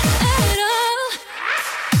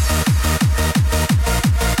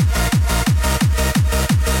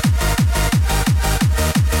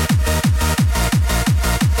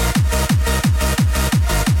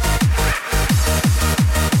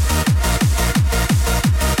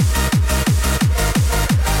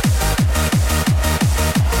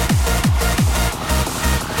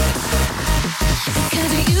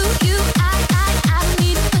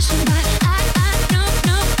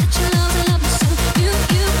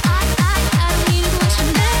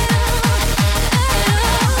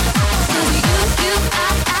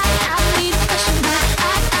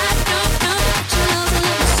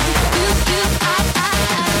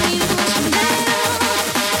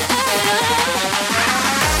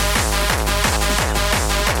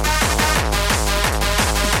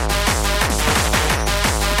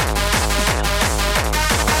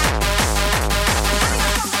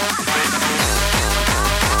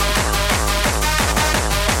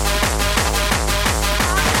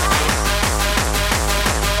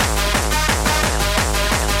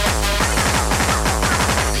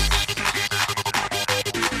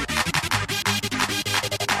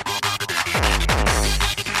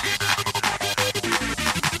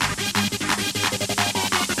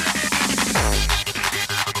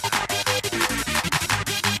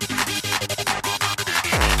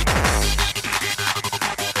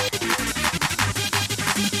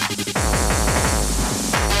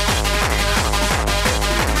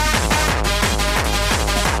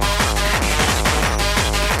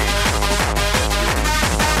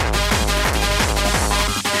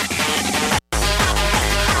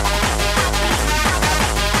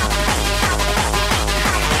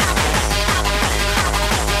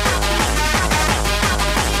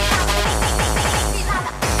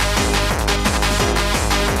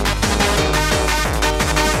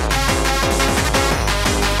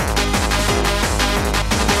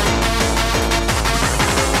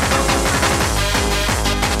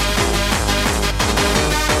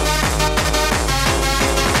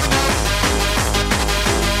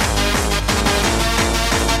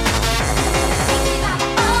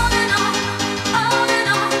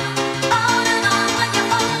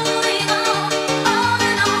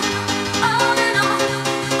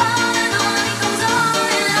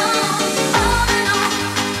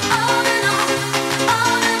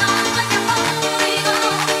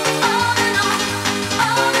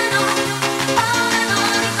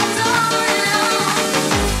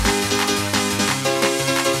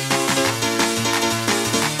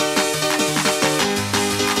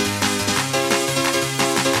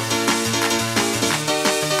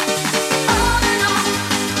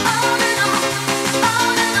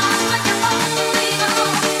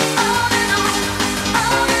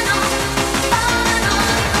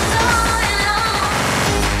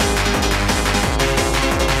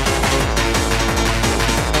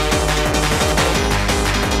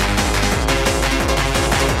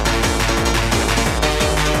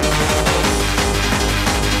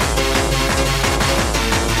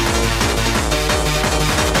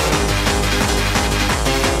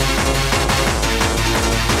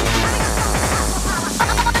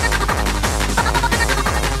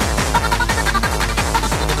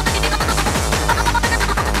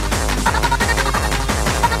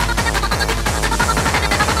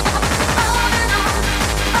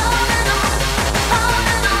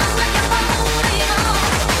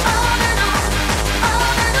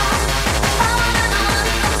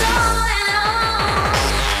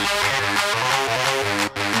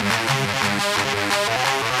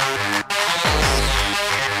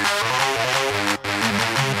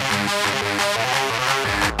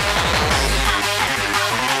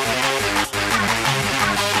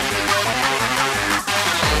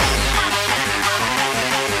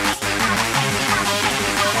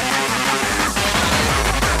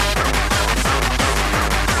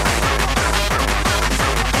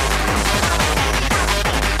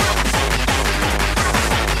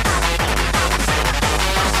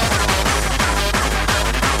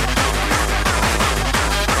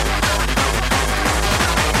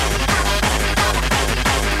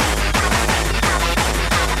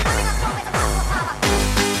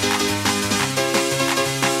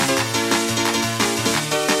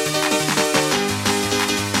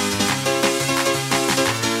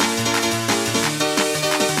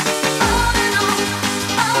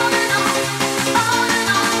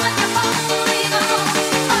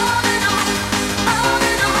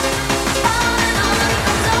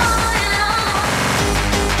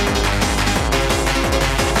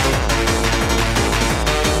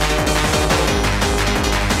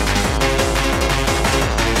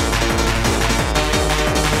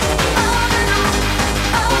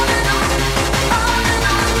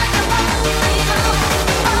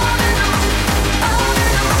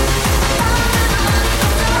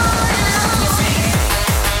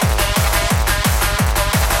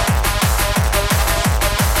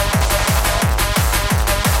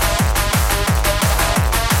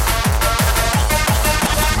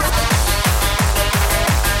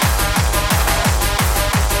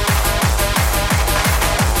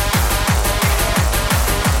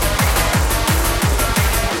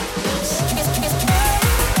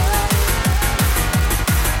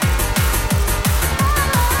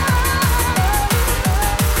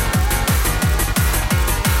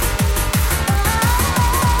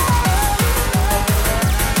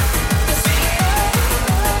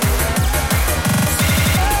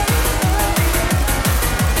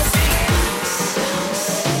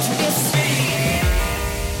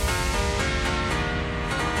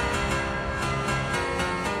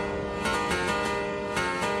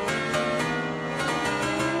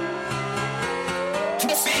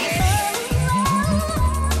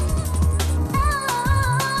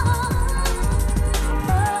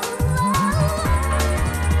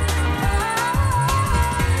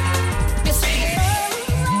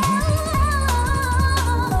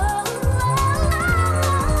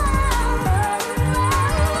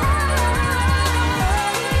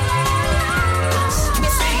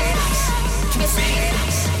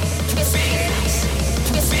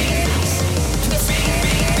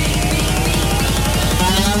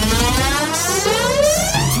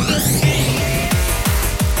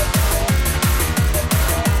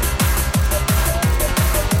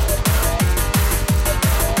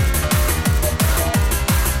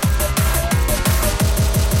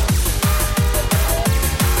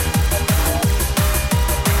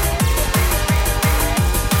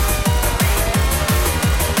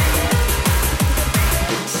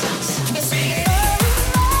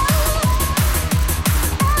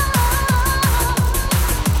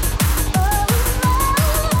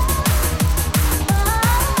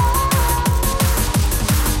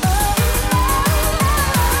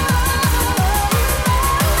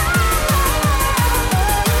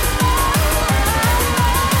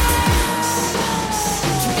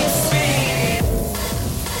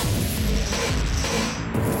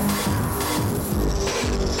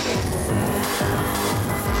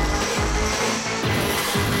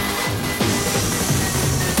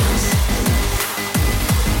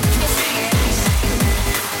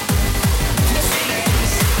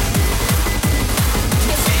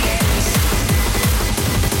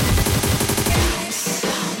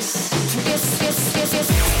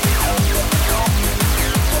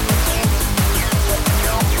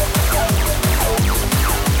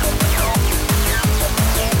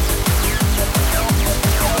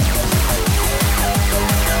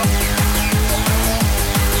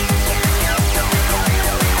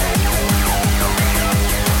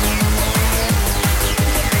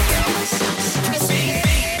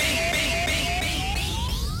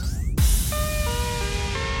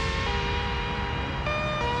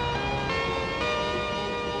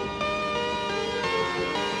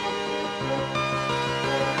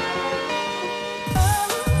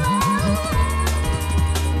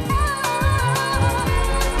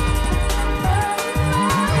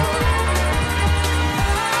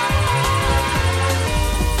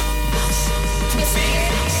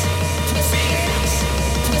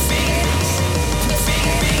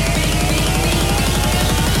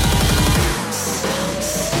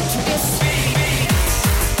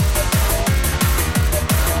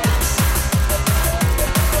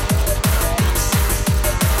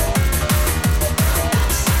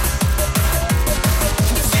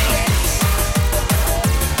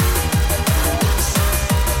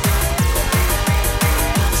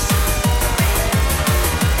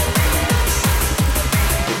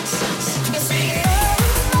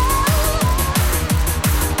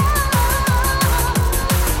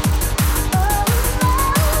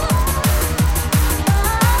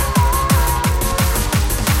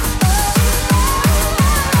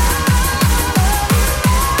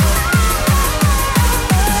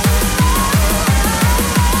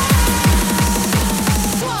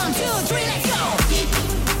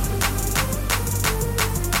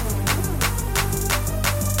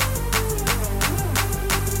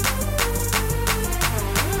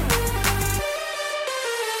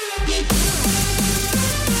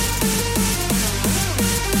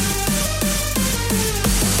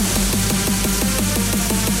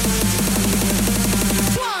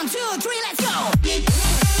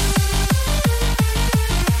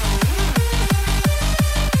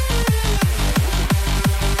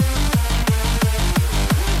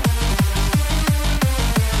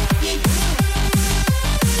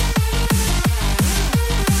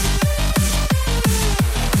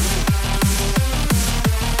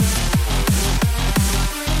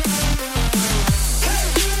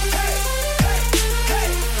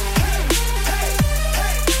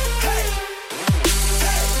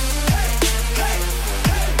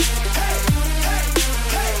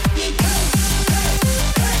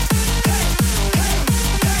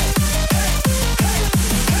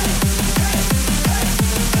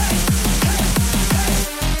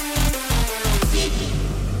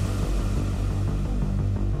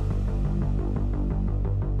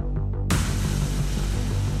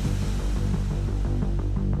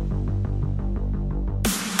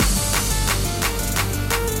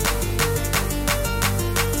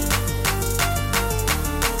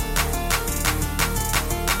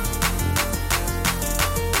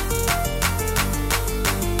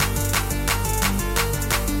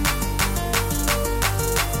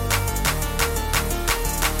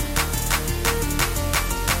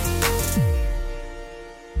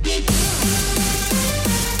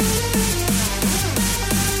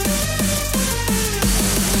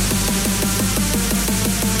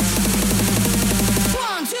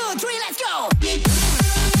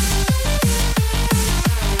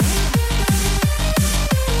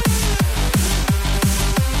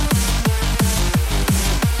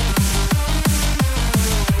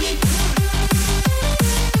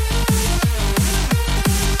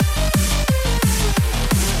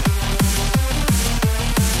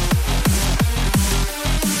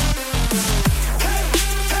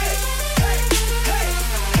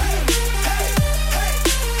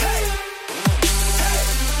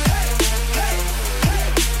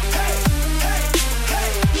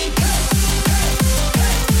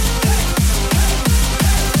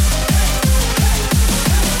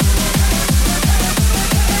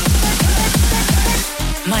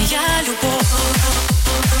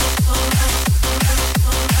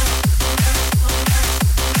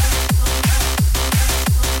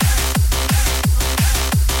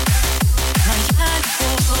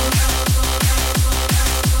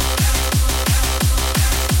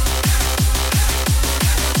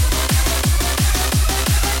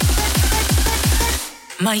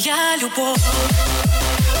 Моя любовь.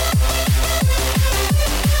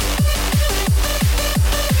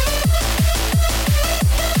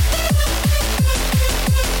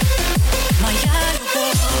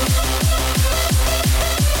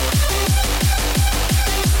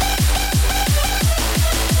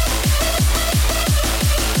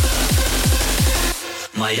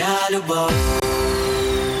 Моя любовь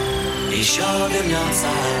еще вернется,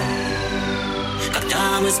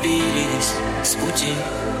 когда мы сбились с пути.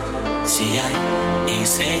 Сияй и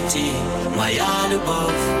свети, моя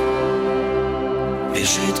любовь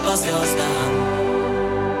бежит по звездам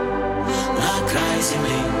на край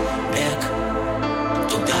земли, бег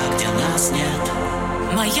туда, где нас нет.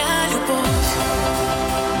 Моя любовь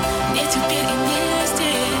не теперь и не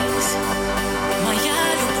здесь. Моя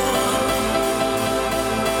любовь.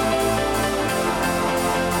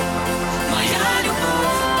 Моя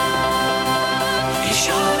любовь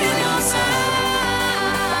еще вернется,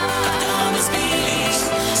 когда мы сбились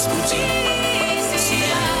с пути.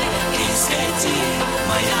 Сияй и свети,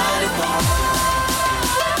 моя любовь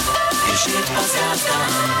бежит по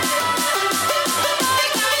звездам.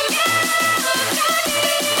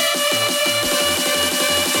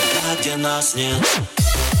 Туда, где нас нет.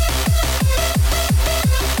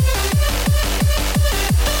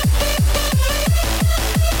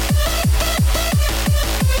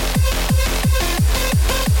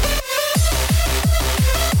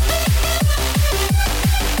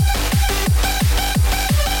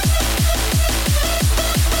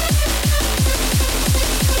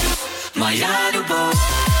 Моя любовь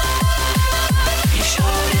еще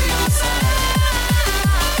вернется,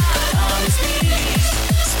 когда мы сбились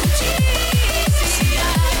с пути.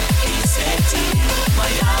 Сияй и свети,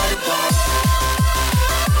 моя любовь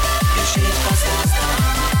бежит по звездам.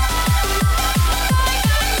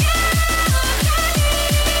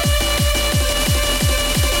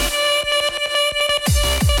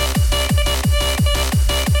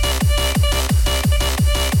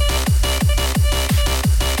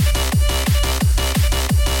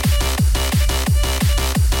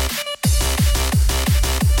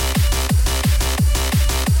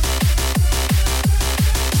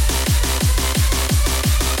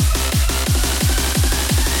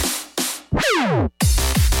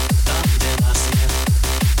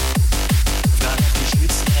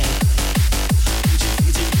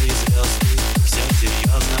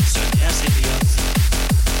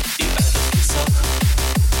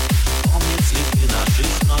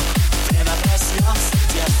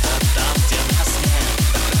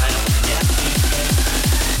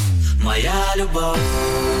 Моя любовь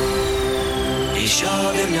еще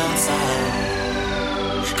вернется,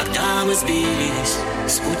 когда мы сбились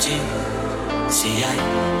с пути. Сияй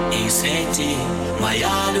и свети,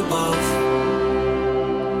 моя любовь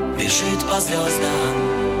бежит по звездам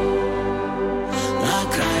на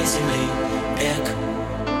край земли, бег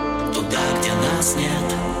туда, где нас нет.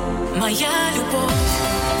 Моя любовь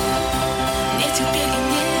не теперь и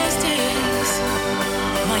не здесь.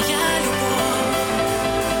 Моя любовь.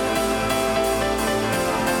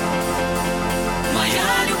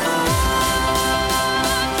 Моя любовь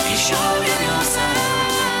еще вернется,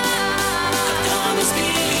 когда мы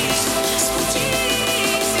сбились с пути.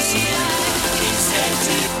 Сияй и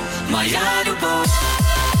свети, моя любовь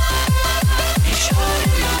еще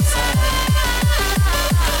вернется,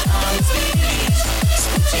 когда мы сбились с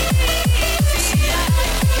пути. Сияй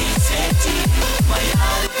и свети, моя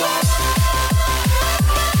любовь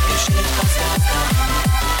бежит по звездам.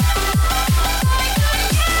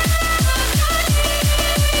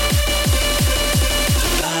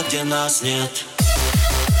 Где нас нет.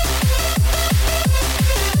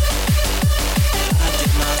 Где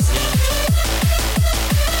нас нет.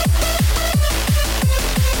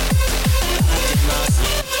 Где нас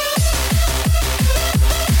нет.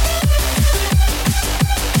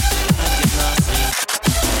 Где нас нет.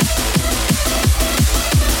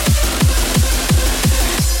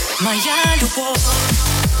 Моя любовь.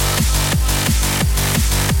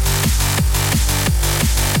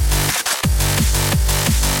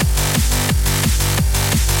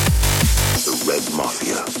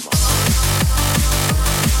 Mafia.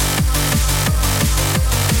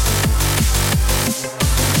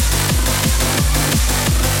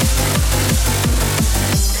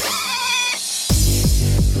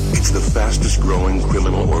 It's the fastest growing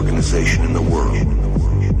criminal organization in the world.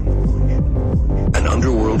 An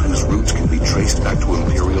underworld whose roots can be traced back to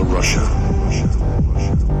Imperial Russia.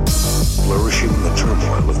 Flourishing in the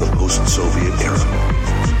turmoil of the post-Soviet era.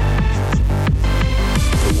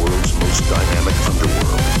 The world's most dynamic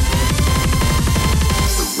underworld.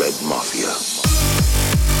 The Red Mafia.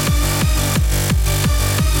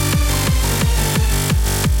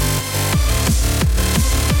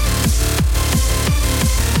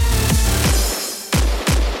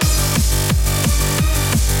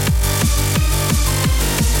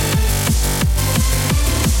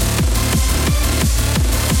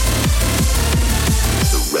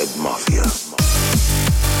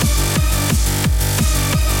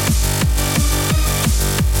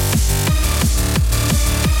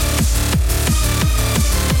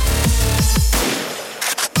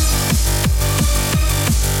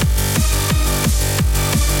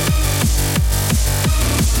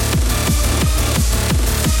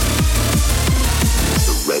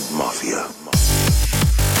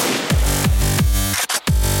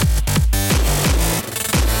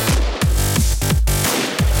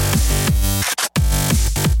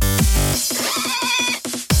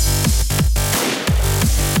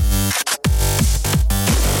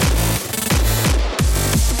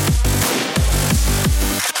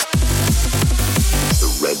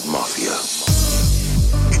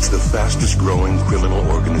 fastest growing criminal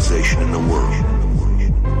organization in the world.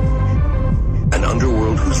 An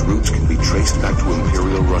underworld whose roots can be traced back to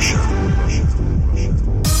Imperial Russia,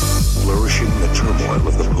 flourishing in the turmoil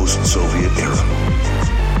of the post-Soviet era.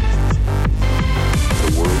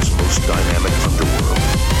 The world's most dynamic underworld,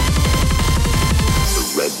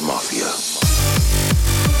 the Red Mafia.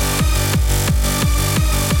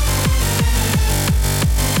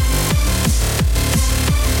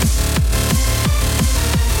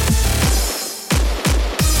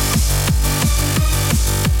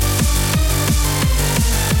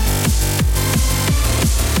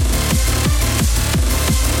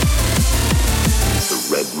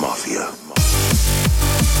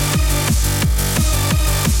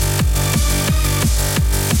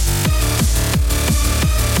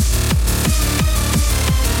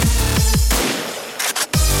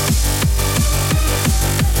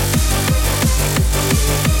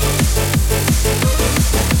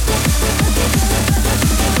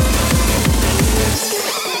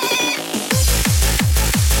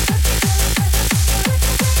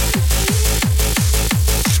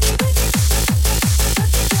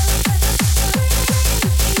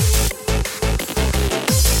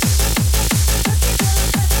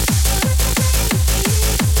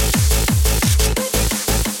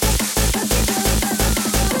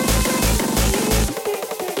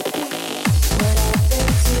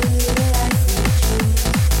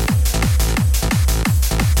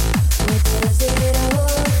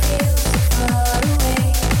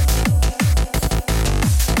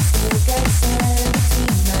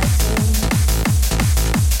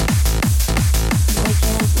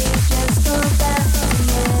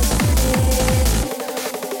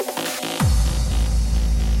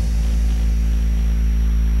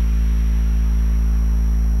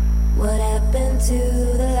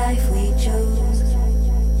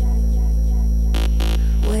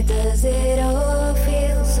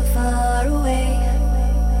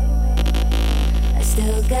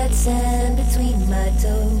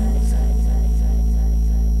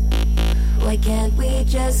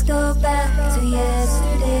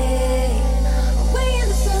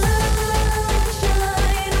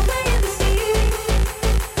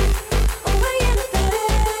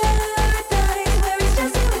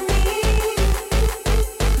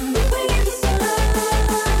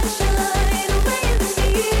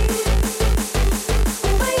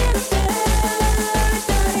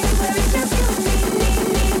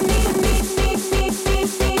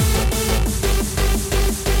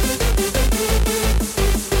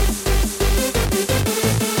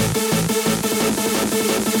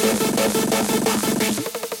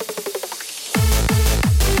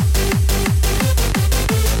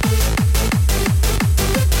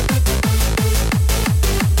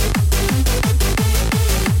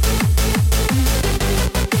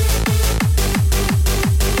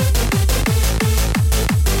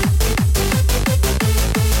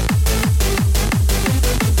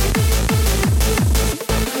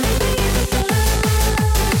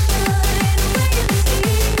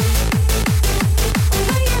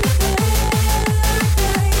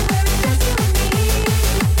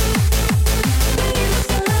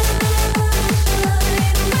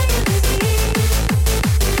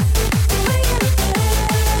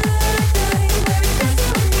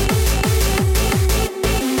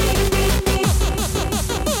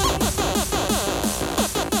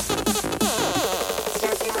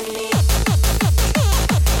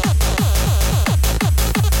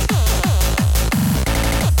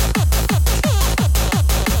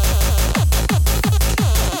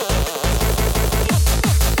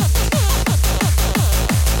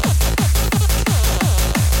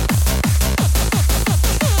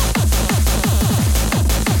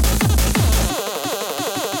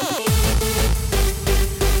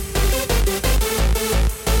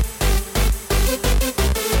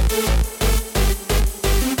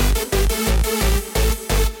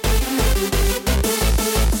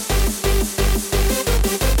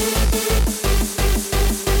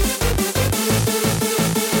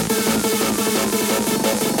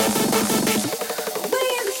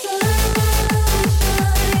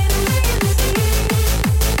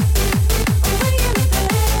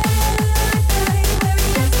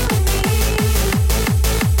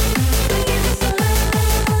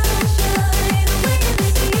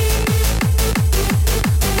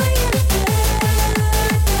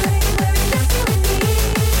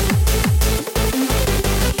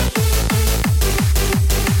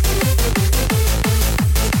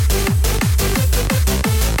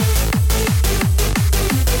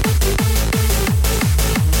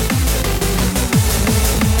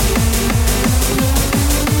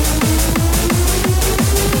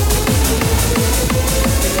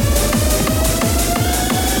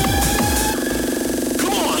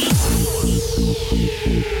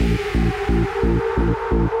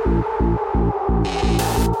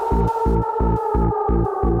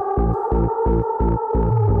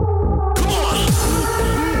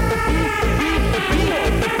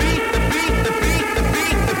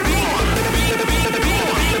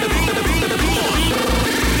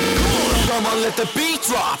 Let the beat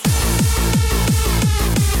drop.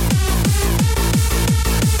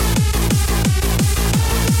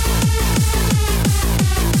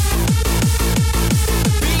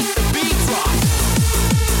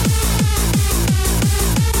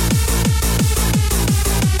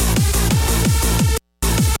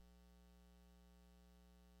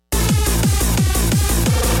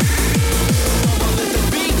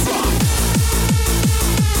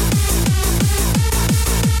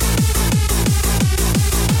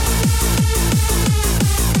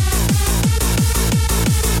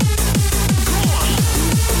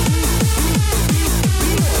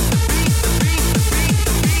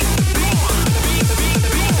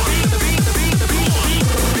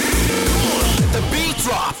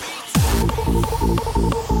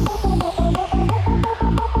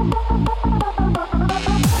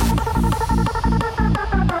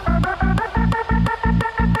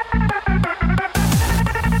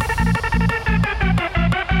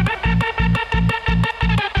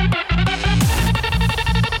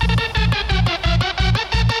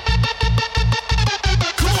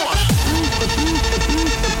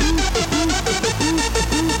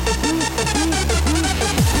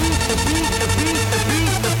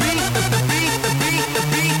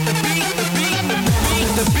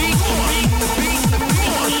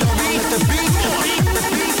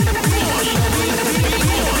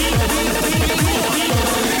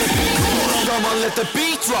 Let the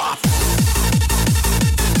beat drop.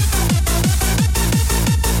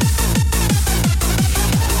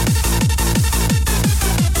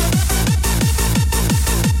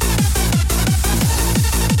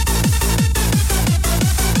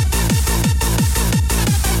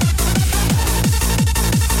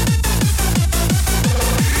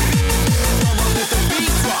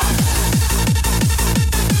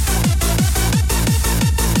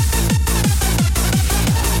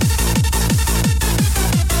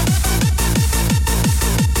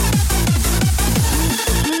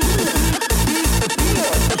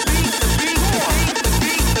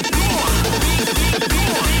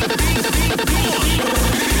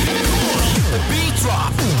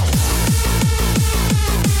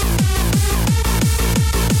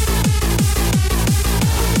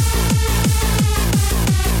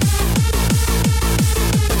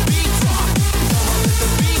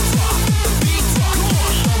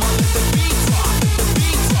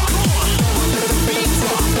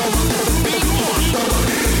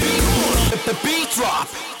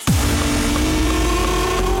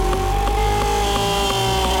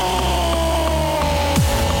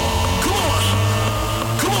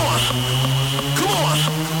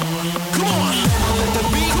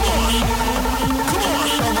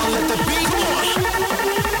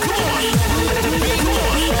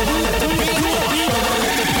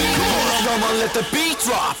 Let the beat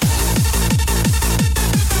drop.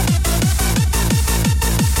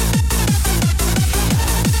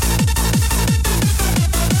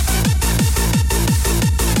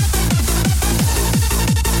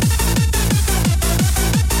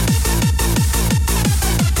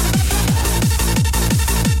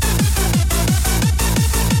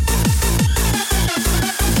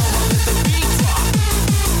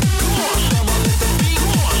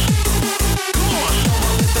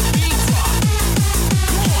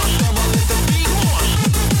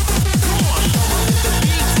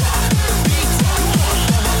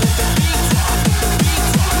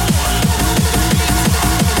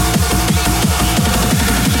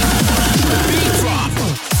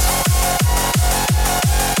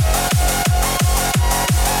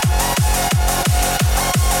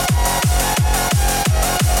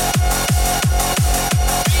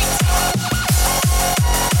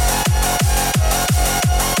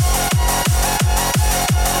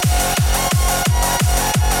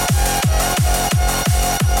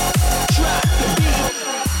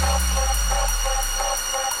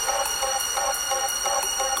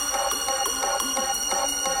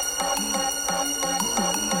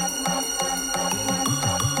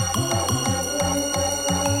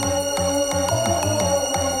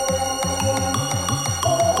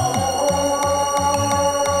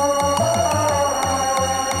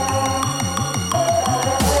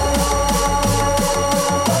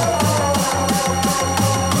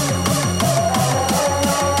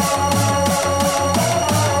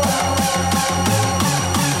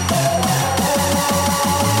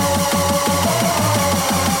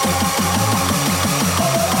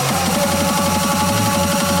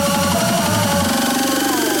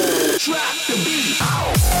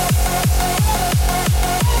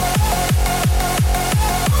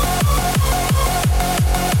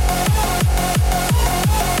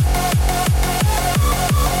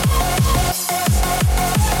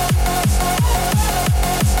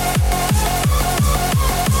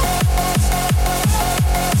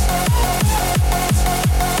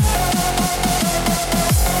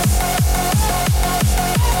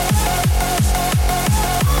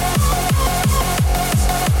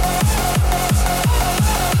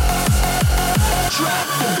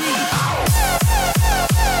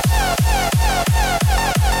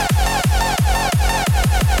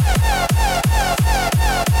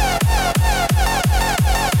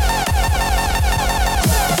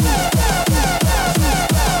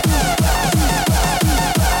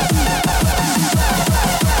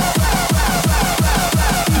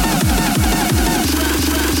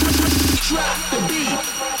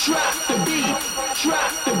 Drop the beat,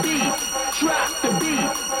 drop the beat, drop the beat,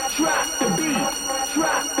 drop the beat,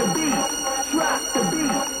 drop the beat, drop the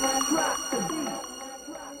beat, drop the beat.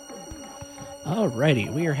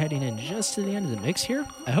 Alrighty, we are heading in just to the end of the mix here.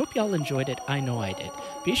 I hope y'all enjoyed it. I know I did.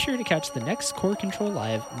 Be sure to catch the next Core Control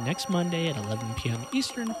Live next Monday at 11 p.m.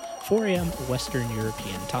 Eastern, 4 a.m. Western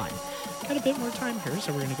European time. Got a bit more time here,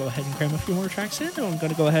 so we're going to go ahead and cram a few more tracks in, and I'm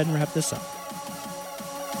going to go ahead and wrap this up.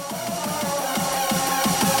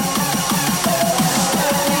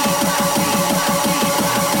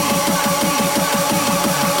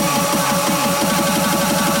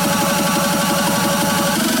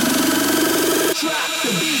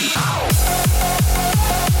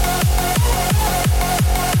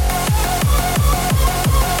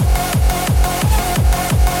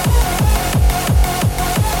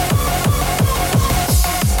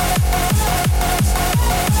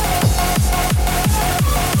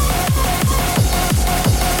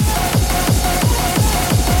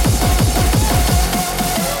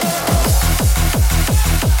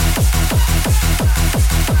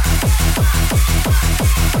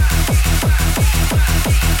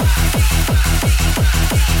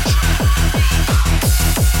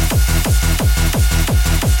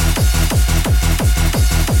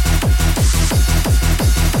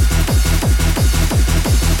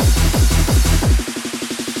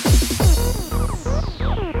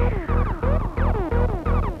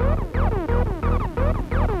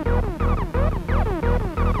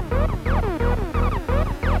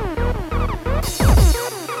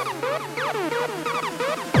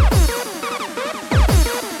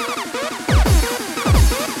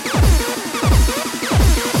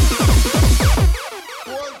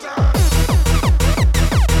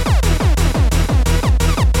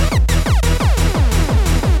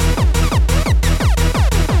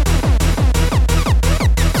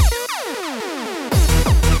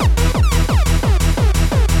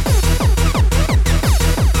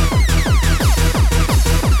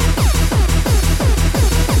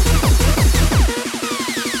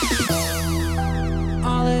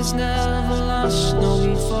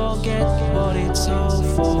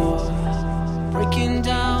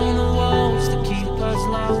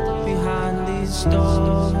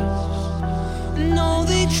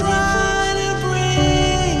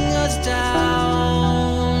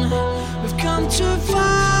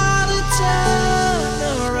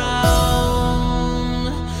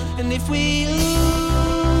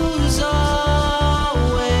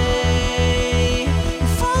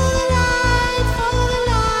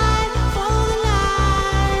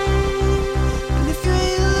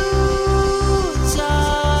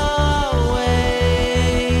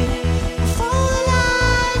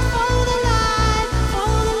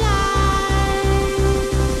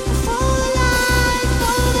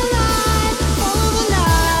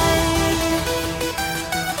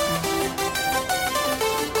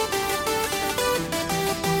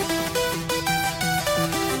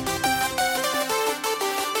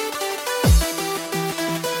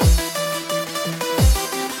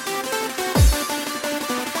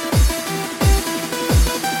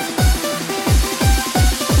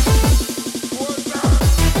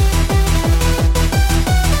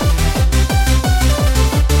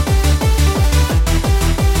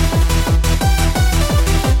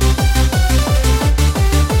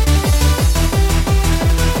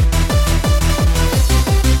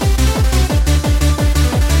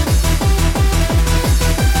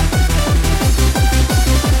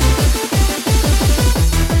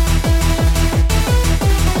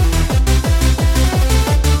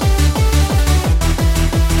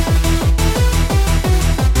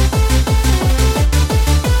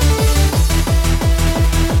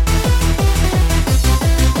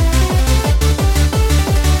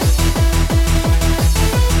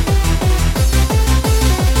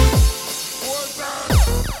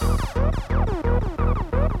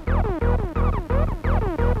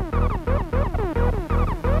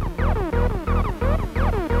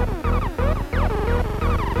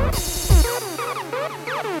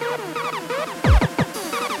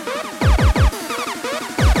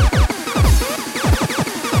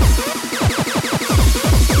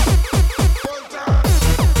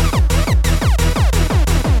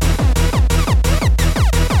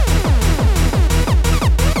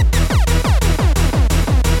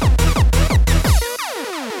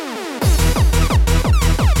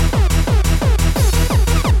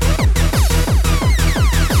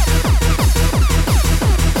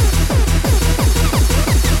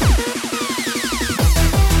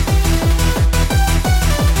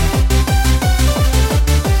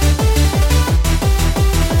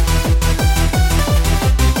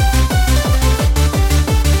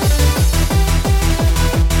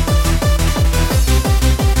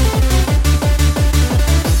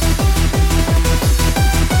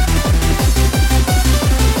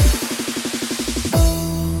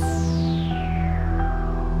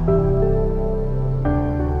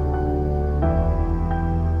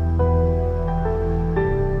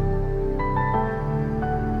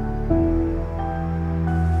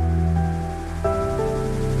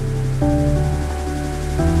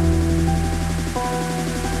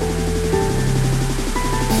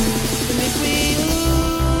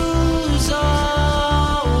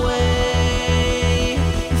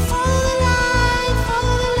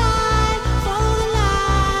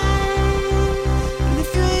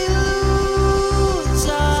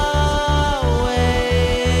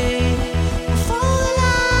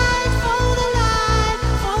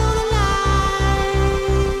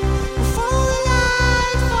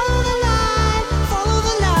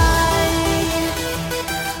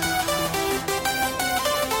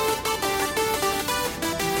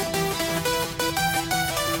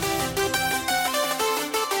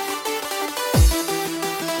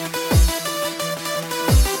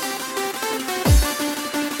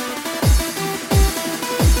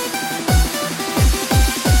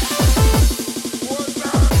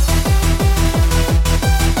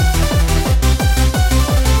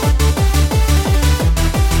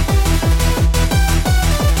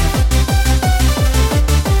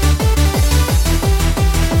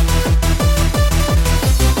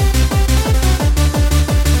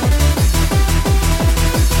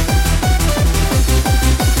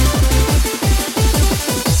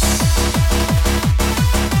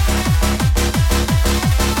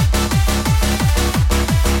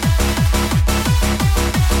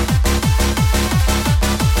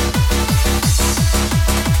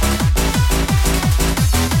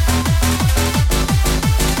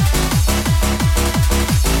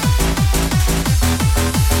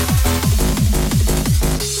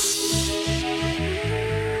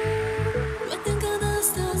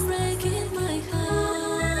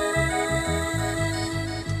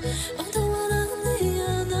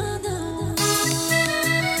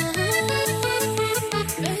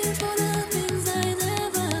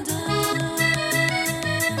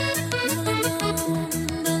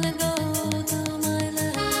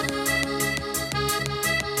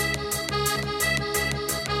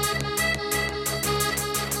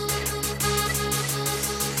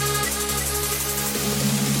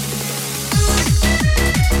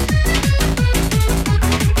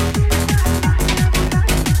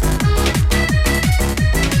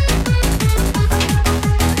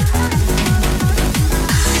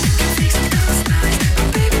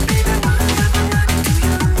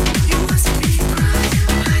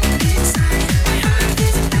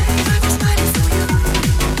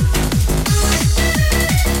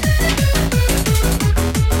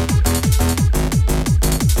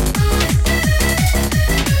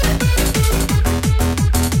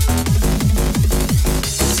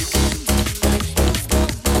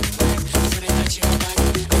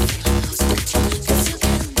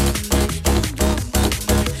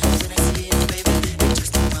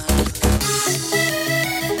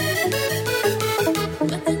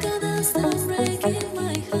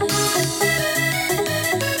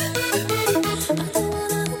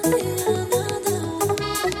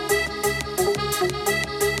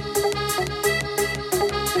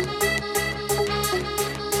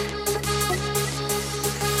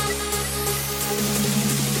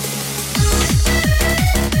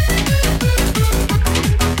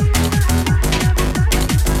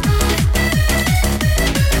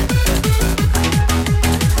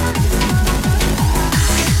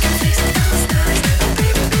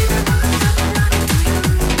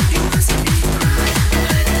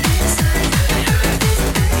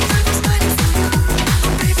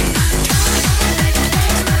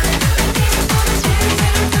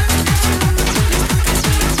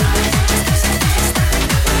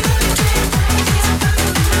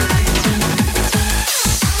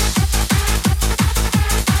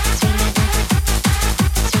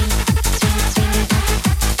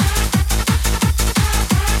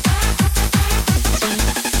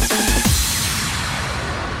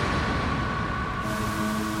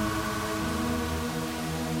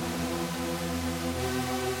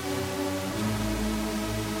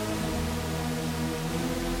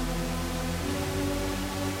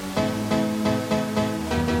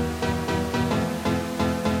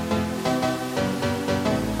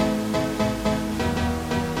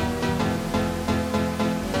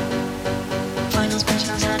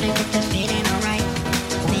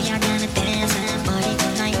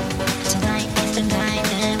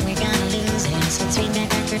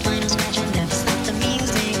 record, final scratch and never stop the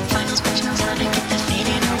music. Final scratch knows how to get the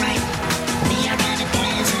feeling alright. We are gonna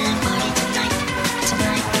dance and party tonight.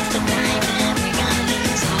 Tonight is the night and we're gonna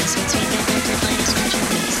lose all. So take that record, final scratch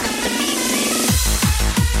and never stop the music.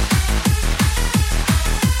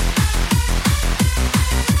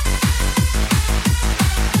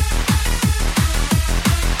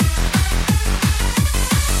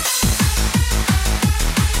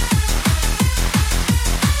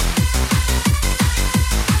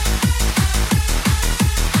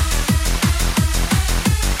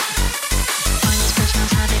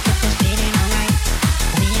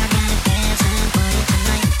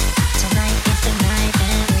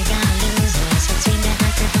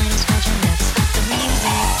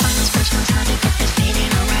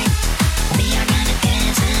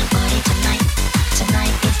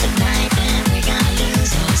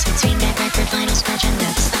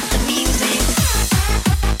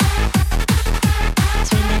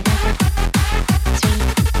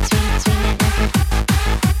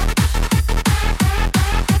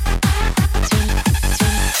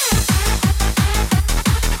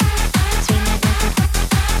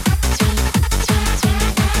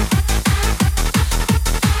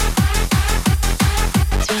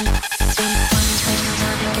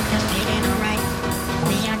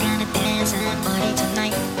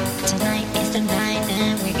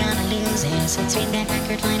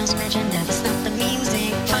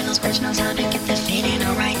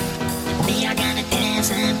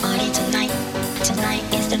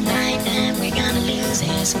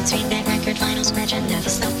 Between